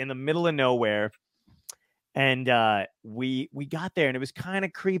gig in the middle of nowhere, and we got there, and it was kind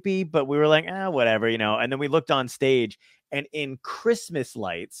of creepy, but we were like, whatever, you know. And then we looked on stage, and in Christmas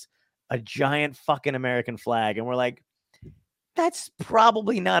lights, a giant fucking American flag, and we're like, that's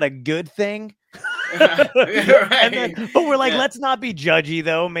probably not a good thing. Right. But we're like, let's not be judgy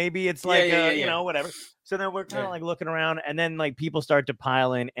though. Maybe it's like, you know, whatever. So then we're kind of like looking around, and then like people start to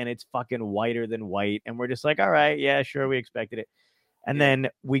pile in, and it's fucking whiter than white, and we're just like, all right, yeah, sure, we expected it. And then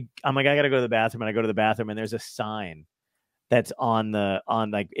I'm like, I gotta go to the bathroom, and I go to the bathroom, and there's a sign that's on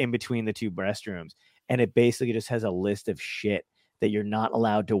like in between the two restrooms, and it basically just has a list of shit that you're not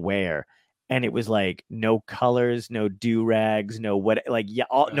allowed to wear. And it was like no colors, no do-rags, no what, like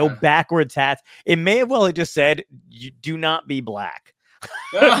no backwards hats. It may have well just said, "You do not be black."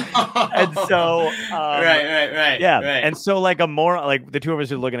 And so right. And so like like the two of us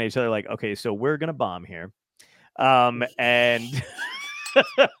are looking at each other like, okay, so we're gonna bomb here. And and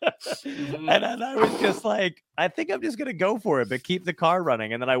I was just like, I think I'm just gonna go for it, but keep the car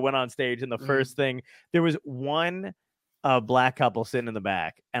running. And then I went on stage, and the first thing, there was one black couple sitting in the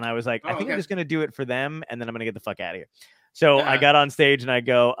back, and I was like, I think I'm just gonna do it for them, and then I'm gonna get the fuck out of here. So I got on stage, and I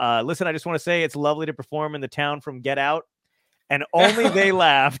go, listen, I just want to say it's lovely to perform in the town from Get Out. And only they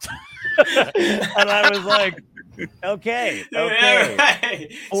laughed. And I was like, okay. Right.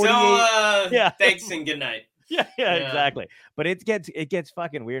 So thanks and good night. Yeah, exactly. But it gets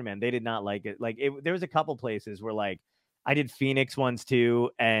fucking weird, man. They did not like it. Like there was a couple places where like I did Phoenix once too,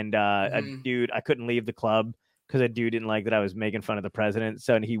 and a dude, I couldn't leave the club because a dude didn't like that I was making fun of the president.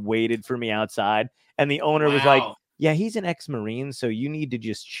 So he waited for me outside, and the owner was like, yeah, he's an ex-Marine, so you need to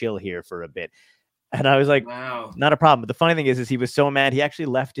just chill here for a bit. And I was like, wow, not a problem. But the funny thing is he was so mad, he actually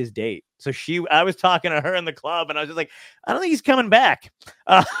left his date. So I was talking to her in the club, and I was just like, I don't think he's coming back.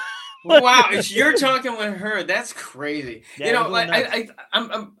 Wow, you're talking with her. That's crazy. Yeah, you know, like I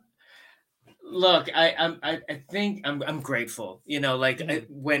think I'm grateful. You know, like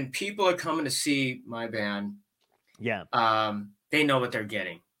when people are coming to see my band, they know what they're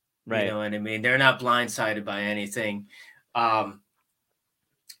getting. Right. You know what I mean? They're not blindsided by anything. And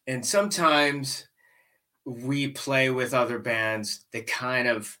sometimes we play with other bands that kind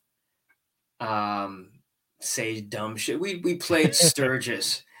of say dumb shit. We played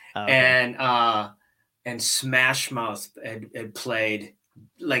Sturgis and Smash Mouth had played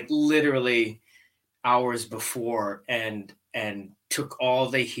like literally hours before and took all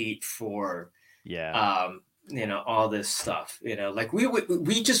the heat for you know, all this stuff, you know, like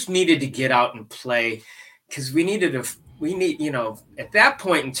we just needed to get out and play because we need, you know, at that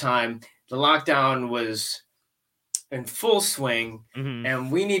point in time, the lockdown was in full swing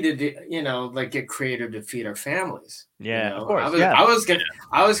and we needed to, you know, like get creative to feed our families. Yeah, you know? Of course.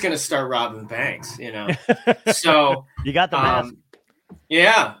 I was going to start robbing banks, you know, so you got the mask.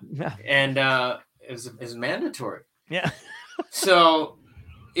 Yeah. And it was mandatory. Yeah. So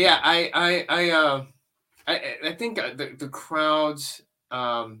yeah, I think the crowds,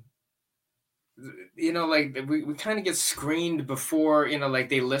 you know, like we kind of get screened before, you know, like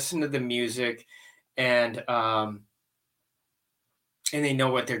they listen to the music and they know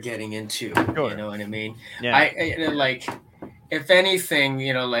what they're getting into. Sure. You know what I mean? Yeah. I like, if anything,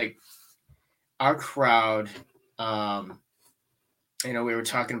 you know, like our crowd, you know, we were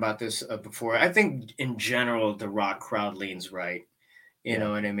talking about this before. I think in general, the rock crowd leans right. You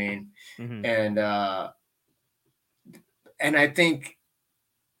know what I mean? And I think,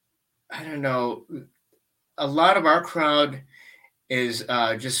 I don't know, a lot of our crowd is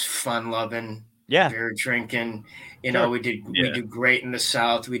just fun loving, beer drinking. You know, we do great in the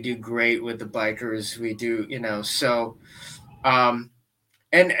South. We do great with the bikers. We do, you know, so, and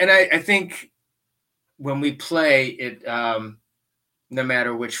I think when we play it, no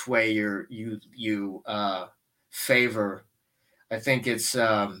matter which way you favor. I think it's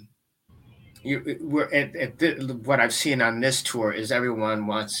what I've seen on this tour is everyone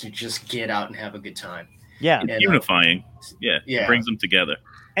wants to just get out and have a good time. Yeah, it's unifying. Yeah, it brings them together.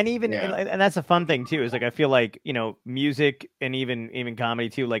 And even and that's a fun thing too, is like I feel like, you know, music and even comedy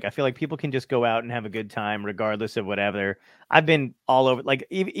too, like I feel like people can just go out and have a good time regardless of whatever. I've been all over, like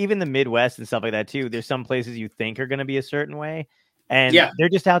even the Midwest and stuff like that too. There's some places you think are going to be a certain way, and they're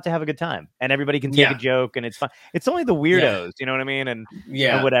just out to have a good time, and everybody can take a joke, and it's fun. It's only the weirdos, you know what I mean, and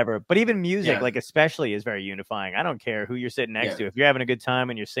whatever. But even music, like especially, is very unifying. I don't care who you're sitting next to. If you're having a good time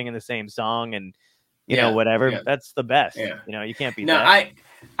and you're singing the same song and you know whatever, that's the best. You know, you can't beat that.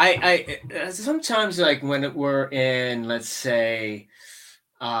 I sometimes, like when we're in, let's say,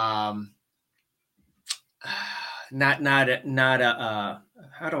 not a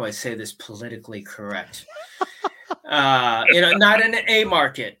how do I say this politically correct? You know, not in an A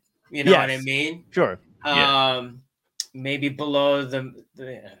market. You know what I mean? Sure. Maybe below the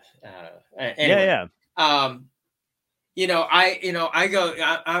anyway. You know, I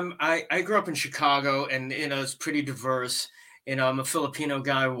grew up in Chicago, and you know, it's pretty diverse. You know, I'm a Filipino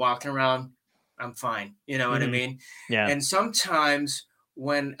guy walking around. I'm fine. You know what I mean? Yeah. And sometimes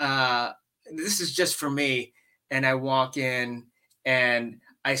when this is just for me, and I walk in and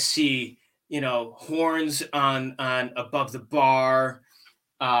I see, you know, horns on above the bar,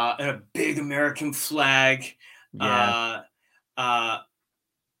 and a big American flag. Yeah.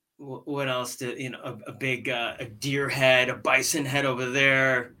 What else did, you know, a big a deer head, a bison head over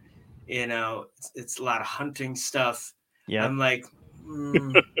there. You know, it's a lot of hunting stuff. Yeah. I'm like,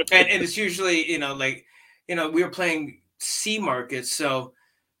 and it's usually, you know, like, you know, we were playing C markets, so,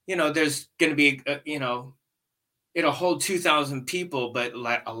 you know, there's going to be, you know, it'll hold 2,000 people, but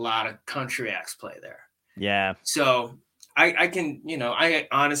like a lot of country acts play there. Yeah. So I can, you know, I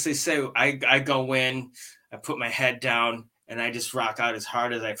honestly say I go in, I put my head down, and I just rock out as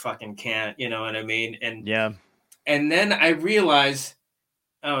hard as I fucking can. You know what I mean? And and then I realize,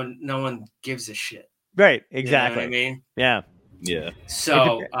 oh, no one gives a shit. Right. Exactly. You know what I mean? Yeah. Yeah.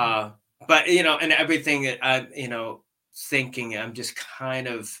 So, but you know, and everything that I, you know, thinking, I'm just kind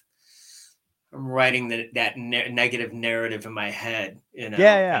of, I'm writing that negative narrative in my head, you know,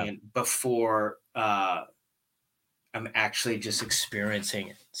 and before I'm actually just experiencing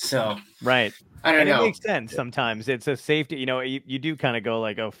it. So, right. I don't know. It makes sense sometimes. It's a safety, you know, you do kind of go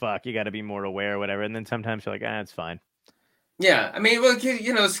like, oh, fuck, you got to be more aware or whatever. And then sometimes you're like, it's fine. Yeah. I mean, well,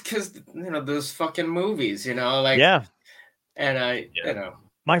 you know, it's because, you know, those fucking movies, you know, like, and you know.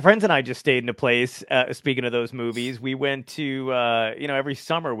 My friends and I just stayed in a place. Speaking of those movies, we went to, you know, every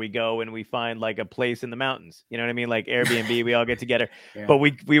summer we go and we find like a place in the mountains. You know what I mean? Like Airbnb, we all get together. But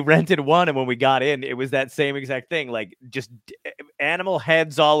we rented one, and when we got in, it was that same exact thing, like just animal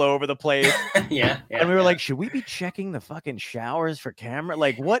heads all over the place. And we were like, should we be checking the fucking showers for camera?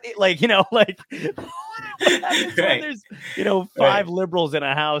 Like what? Like, you know, like there's, you know, 5 liberals in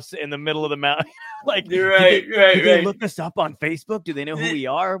a house in the middle of the mountain. Like, do they look us up on Facebook? Do they know who we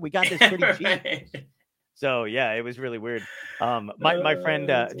are? We got this pretty cheap. So yeah, it was really weird. My friend,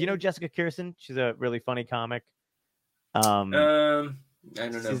 do you know Jessica Kirsten? She's a really funny comic. I don't know.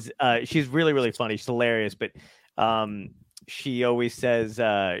 She's really, really funny. She's hilarious, but she always says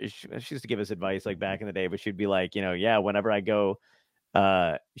she used to give us advice like back in the day, but she'd be like, you know, whenever I go,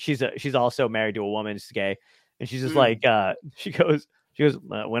 she's also married to a woman, she's gay, and she's just like, she goes,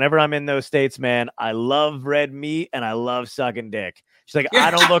 whenever I'm in those states, man, I love red meat and I love sucking dick. She's like, I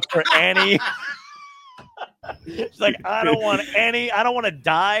don't look for any. She's like, I don't want to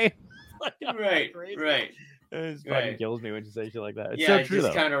die. Like, right. It fucking kills me when you say shit like that. It's so true,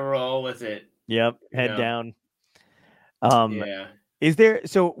 just kind of roll with it. Yep, head down. Is there,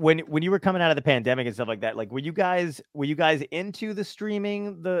 so when you were coming out of the pandemic and stuff like that, like were you guys into the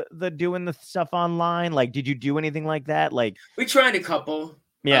streaming, the doing the stuff online? Like, did you do anything like that? Like, we tried a couple.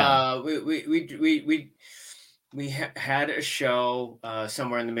 We had a show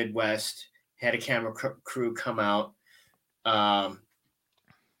somewhere in the Midwest, had a camera crew come out, and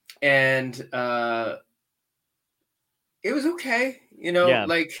it was okay, you know.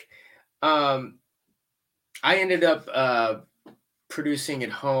 Like I ended up producing at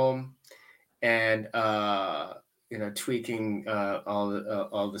home and you know, tweaking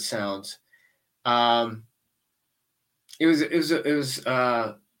all the sounds. It was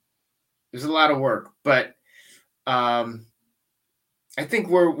a lot of work, but I think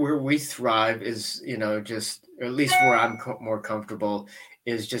where we thrive is, you know, just, or at least where I'm more comfortable,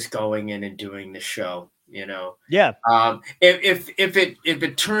 is just going in and doing the show, you know. If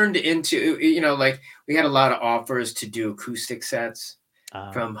it turned into, you know, like we had a lot of offers to do acoustic sets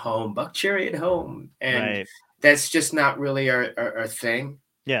from home, Buck Cherry at home, and that's just not really our thing.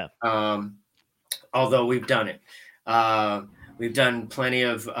 Yeah. Although we've done it. We've done plenty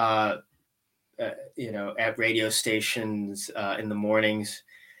of, at radio stations in the mornings.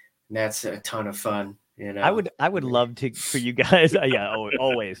 And that's a ton of fun. I would love for you guys. Yeah,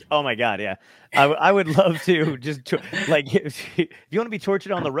 always. Oh my God, yeah. I would love to just like if you want to be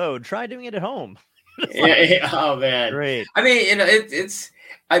tortured on the road, try doing it at home. Oh man, great. I mean,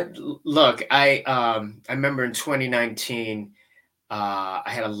 I remember in 2019, I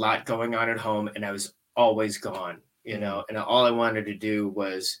had a lot going on at home, and I was always gone. And all I wanted to do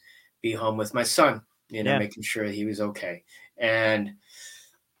was be home with my son. Making sure he was okay, and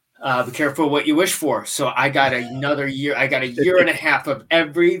be careful what you wish for. So I got another year. I got a year and a half of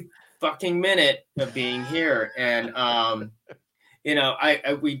every fucking minute of being here, and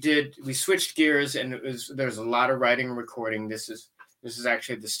we switched gears, and there's a lot of writing and recording. This is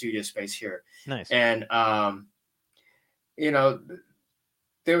actually the studio space here. Nice. And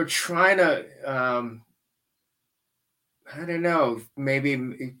they were trying to I don't know,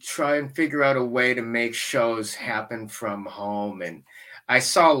 maybe try and figure out a way to make shows happen from home. And I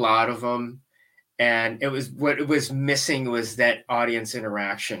saw a lot of them, and what it was missing was that audience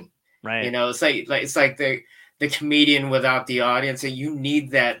interaction. Right. It's like the comedian without the audience, and you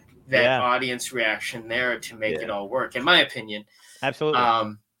need that audience reaction there to make it all work, in my opinion.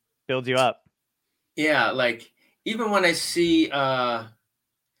 Absolutely. Builds you up. Yeah, like even when I see guys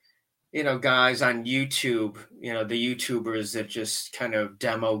on YouTube, the YouTubers that just kind of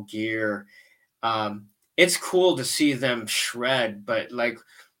demo gear, it's cool to see them shred, but like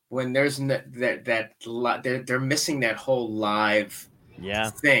when there's they're missing that whole live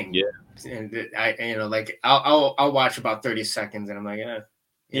thing. Yeah. And I'll watch about 30 seconds and I'm like,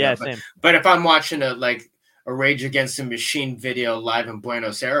 same. But if I'm watching a Rage Against the Machine video live in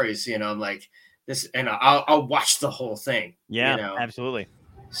Buenos Aires, I'm like this, and I'll watch the whole thing. Yeah, absolutely.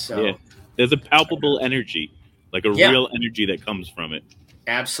 So there's a palpable energy, like a real energy that comes from it.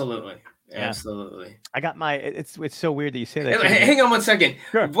 Absolutely. Absolutely. I got it's so weird that you say that. Hang on one second.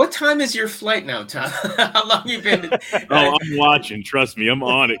 Sure. What time is your flight now, Tom? How long you been? I'm watching. Trust me, I'm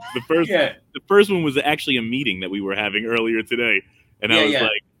on it. The first one was actually a meeting that we were having earlier today, and I was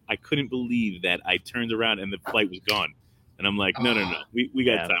like, I couldn't believe that I turned around and the flight was gone, and I'm like, no, we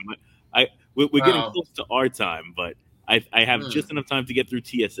got time. We're getting close to our time, but I have just enough time to get through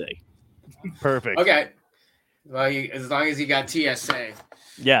TSA. Perfect. Okay. Well, as long as you got TSA.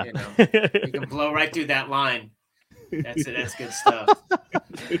 Yeah. You can blow right through that line. That's it. That's good stuff.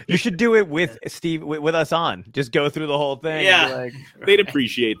 You should do it with Steve, with us on. Just go through the whole thing. Yeah. They'd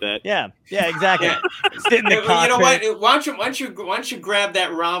appreciate that. Yeah. Yeah, exactly. Sit in the cockpit. You know what? Why don't you grab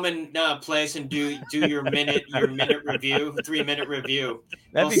that ramen place and do your minute review, 3-minute review.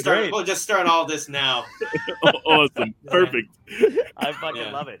 That'd be great. We'll just start all this now. Awesome. Perfect. I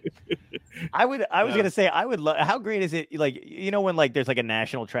fucking love it. I was gonna say I would love. How great is it? Like when there's like a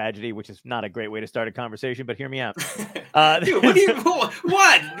national tragedy, which is not a great way to start a conversation, but hear me out. Dude,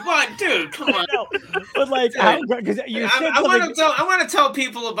 what, dude? Come on. No, but like, because you said I want to tell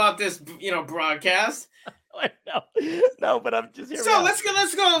people about this, broadcast. No, but I'm just here. So let's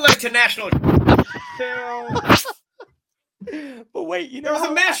go to national. But wait, there was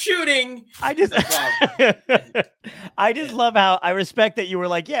a mass shooting. I just love how I respect that you were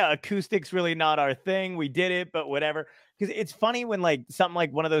like, yeah, acoustic's really not our thing. We did it, but whatever. Because it's funny when like something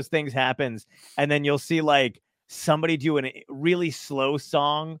like one of those things happens, and then you'll see like somebody do a really slow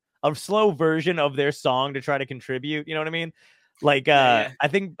song, a slow version of their song to try to contribute. You know what I mean? Like I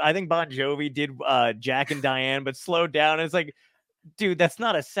think Bon Jovi did Jack and Diane, but slowed down. And it's like, dude, that's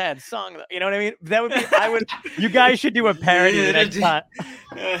not a sad song. You know what I mean? That would be. You guys should do a parody the next time.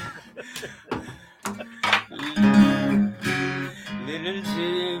 Little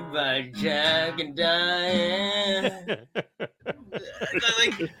Jimmy by Jack and Diane.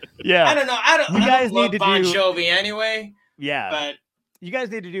 I don't know. You guys need to Bon do Jovi anyway. Yeah, but you guys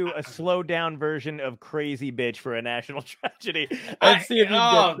need to do a slow down version of "Crazy Bitch" for a national tragedy. God,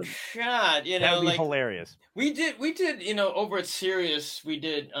 that'd be hilarious. We did, over at Sirius, we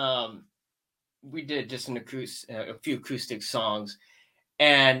did just a few acoustic songs,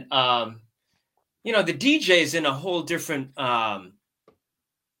 and the DJ's in a whole different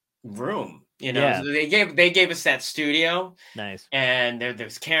room. They gave us that studio. Nice. And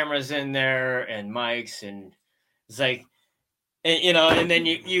there's cameras in there and mics, and it's like, and then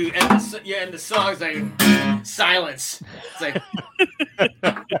you end the song, it's like silence. It's like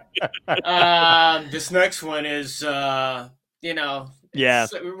this next one is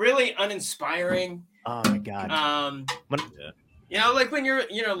it's really uninspiring. Oh my god. You know, like when you're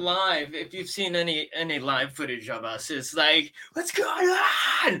live, if you've seen any live footage of us, it's like, what's going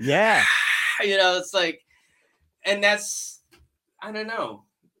on? Yeah. You know, it's like, and that's, I don't know.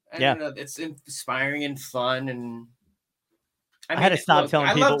 I don't know. It's inspiring and fun. And I had to stop telling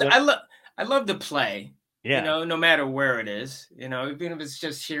people. I love to play, yeah. You know, no matter where it is, you know, even if it's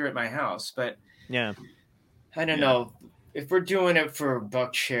just here at my house, but yeah, I don't know if we're doing it for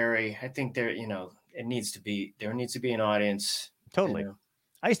Buckcherry. I think there needs to be an audience. Totally. You know?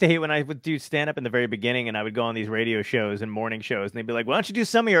 I used to hate when I would do stand up in the very beginning and I would go on these radio shows and morning shows and they'd be like, why don't you do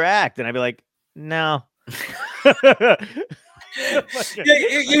some of your act? And I'd be like, no.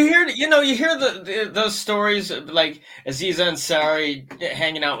 You hear those stories like Aziz Ansari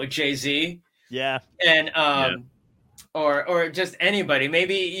hanging out with Jay-Z. Yeah. And or just anybody.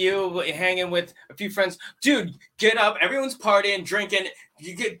 Maybe you hanging with a few friends. Dude, get up. Everyone's partying, drinking.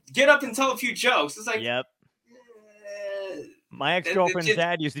 You get up and tell a few jokes. It's like, yep. My ex-girlfriend's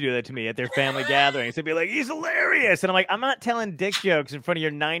dad used to do that to me at their family gatherings. They'd be like, he's hilarious. And I'm like, I'm not telling dick jokes in front of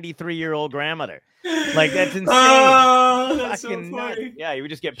your 93-year-old grandmother. Like, that's insane. Oh, that's so funny. Yeah, you would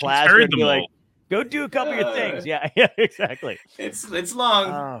just get plastered and be like, go do a couple of your things. Yeah, exactly. It's long.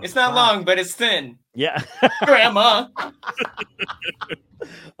 Oh, it's not long, but it's thin. Yeah. Grandma.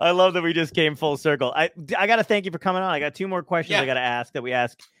 I love that we just came full circle. I got to thank you for coming on. I got 2 more questions I got to ask that we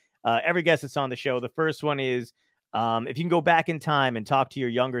ask every guest that's on the show. The first one is, if you can go back in time and talk to your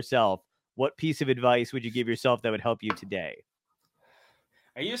younger self, what piece of advice would you give yourself that would help you today?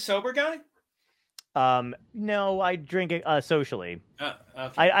 Are you a sober guy? No, I drink socially.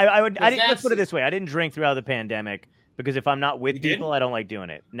 Okay. Let's put it this way. I didn't drink throughout the pandemic because if I'm not with people, I don't like doing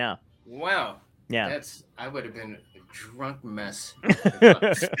it. No. Wow. Yeah. I would have been a drunk mess.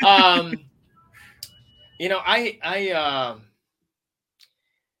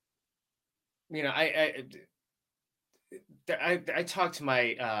 I talk to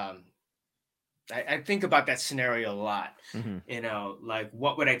my I think about that scenario a lot. Mm-hmm. You know, like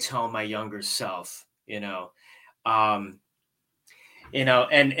what would I tell my younger self? And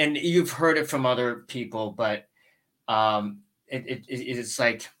you've heard it from other people, but it's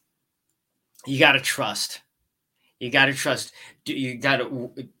like you got to trust. You got to trust. You got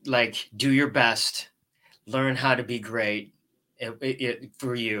to do your best. Learn how to be great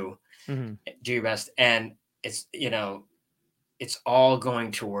for you. Mm-hmm. Do your best, and it's all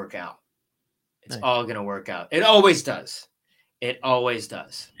going to work out. It's all going to work out. It always does. It always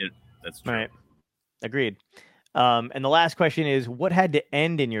does. Yeah, that's true. Right. Agreed. And the last question is, what had to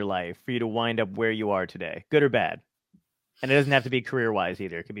end in your life for you to wind up where you are today, good or bad? And it doesn't have to be career-wise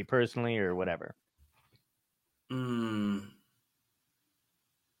either. It could be personally or whatever.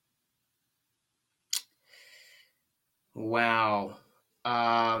 Wow.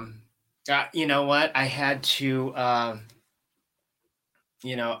 You know what? I had to, I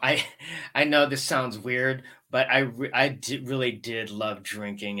know this sounds weird, but I really did love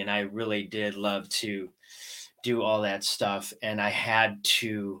drinking, and I really did love to do all that stuff. And I had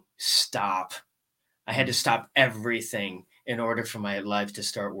to stop. I had to stop everything in order for my life to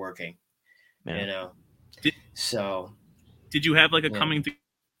start working, Did you have like a coming to?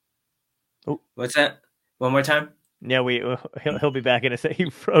 Oh, what's that? One more time? Yeah, he'll be back in a second. He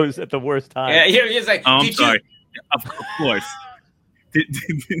froze at the worst time. Yeah, he's like, oh, I'm sorry. Of course. I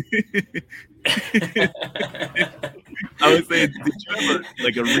was saying, did you ever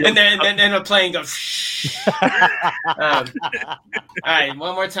like a real? And then a plane goes. All right,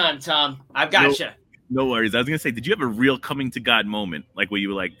 one more time, Tom. I've got you. No worries. I was gonna say, did you have a real coming to God moment, like where you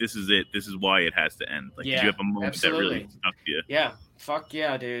were like, "This is it. This is why it has to end." Like, did you have a moment that really stuck to you? Yeah, fuck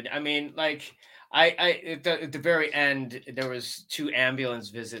yeah, dude. I mean, like, I at the very end, there was 2 ambulance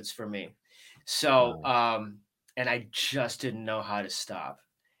visits for me. So, and I just didn't know how to stop.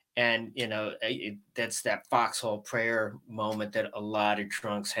 And, that's that foxhole prayer moment that a lot of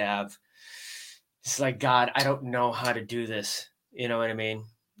drunks have. It's like, God, I don't know how to do this. You know what I mean?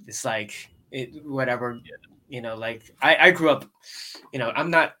 It's like, whatever, like I grew up, I'm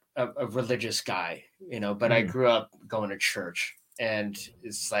not a religious guy, but I grew up going to church, and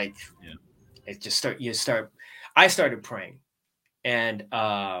it's like, it just I started praying. And,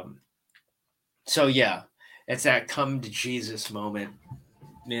 so yeah, it's that come to Jesus moment,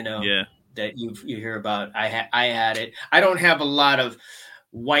 that you hear about. I had it. I don't have a lot of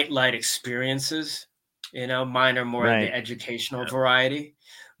white light experiences, mine are more in the educational variety,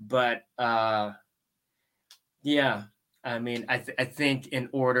 but, yeah, I mean, I think in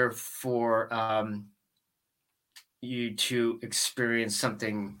order for, you to experience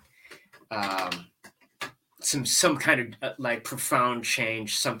something, some kind of like profound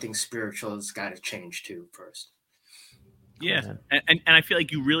change, something spiritual has got to change too first. Yeah, cool, and I feel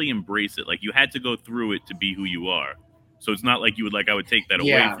like you really embrace it. Like you had to go through it to be who you are. So it's not like you would I would take that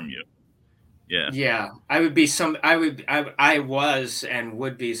away from you. Yeah. Yeah. I was and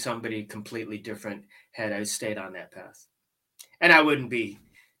would be somebody completely different had I stayed on that path. And I wouldn't be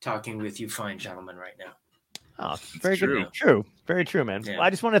talking with you fine gentlemen right now. Oh, very true. True. Very true, man. Yeah. Well, I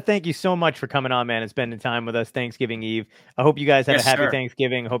just want to thank you so much for coming on, man, and spending time with us Thanksgiving Eve. I hope you guys have a happy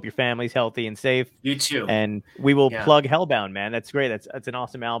Thanksgiving. I hope your family's healthy and safe. You too. And we will plug Hellbound, man. That's great. That's an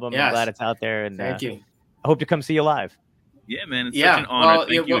awesome album. Yes. I'm glad it's out there. And thank you. I hope to come see you live. Yeah, man. It's such an honor. Well,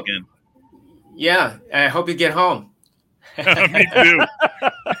 thank you again. Yeah. I hope you get home. Me too.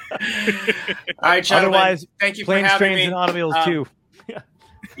 All right, gentlemen. Otherwise, thank you for Planes, having Trains, me. and Automobiles too.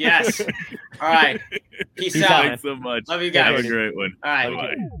 Yes. All right. Peace out. Thanks so much. Love you guys. Have a great one. All right.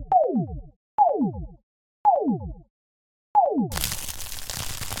 Bye-bye.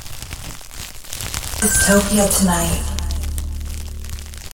 Dystopia Tonight.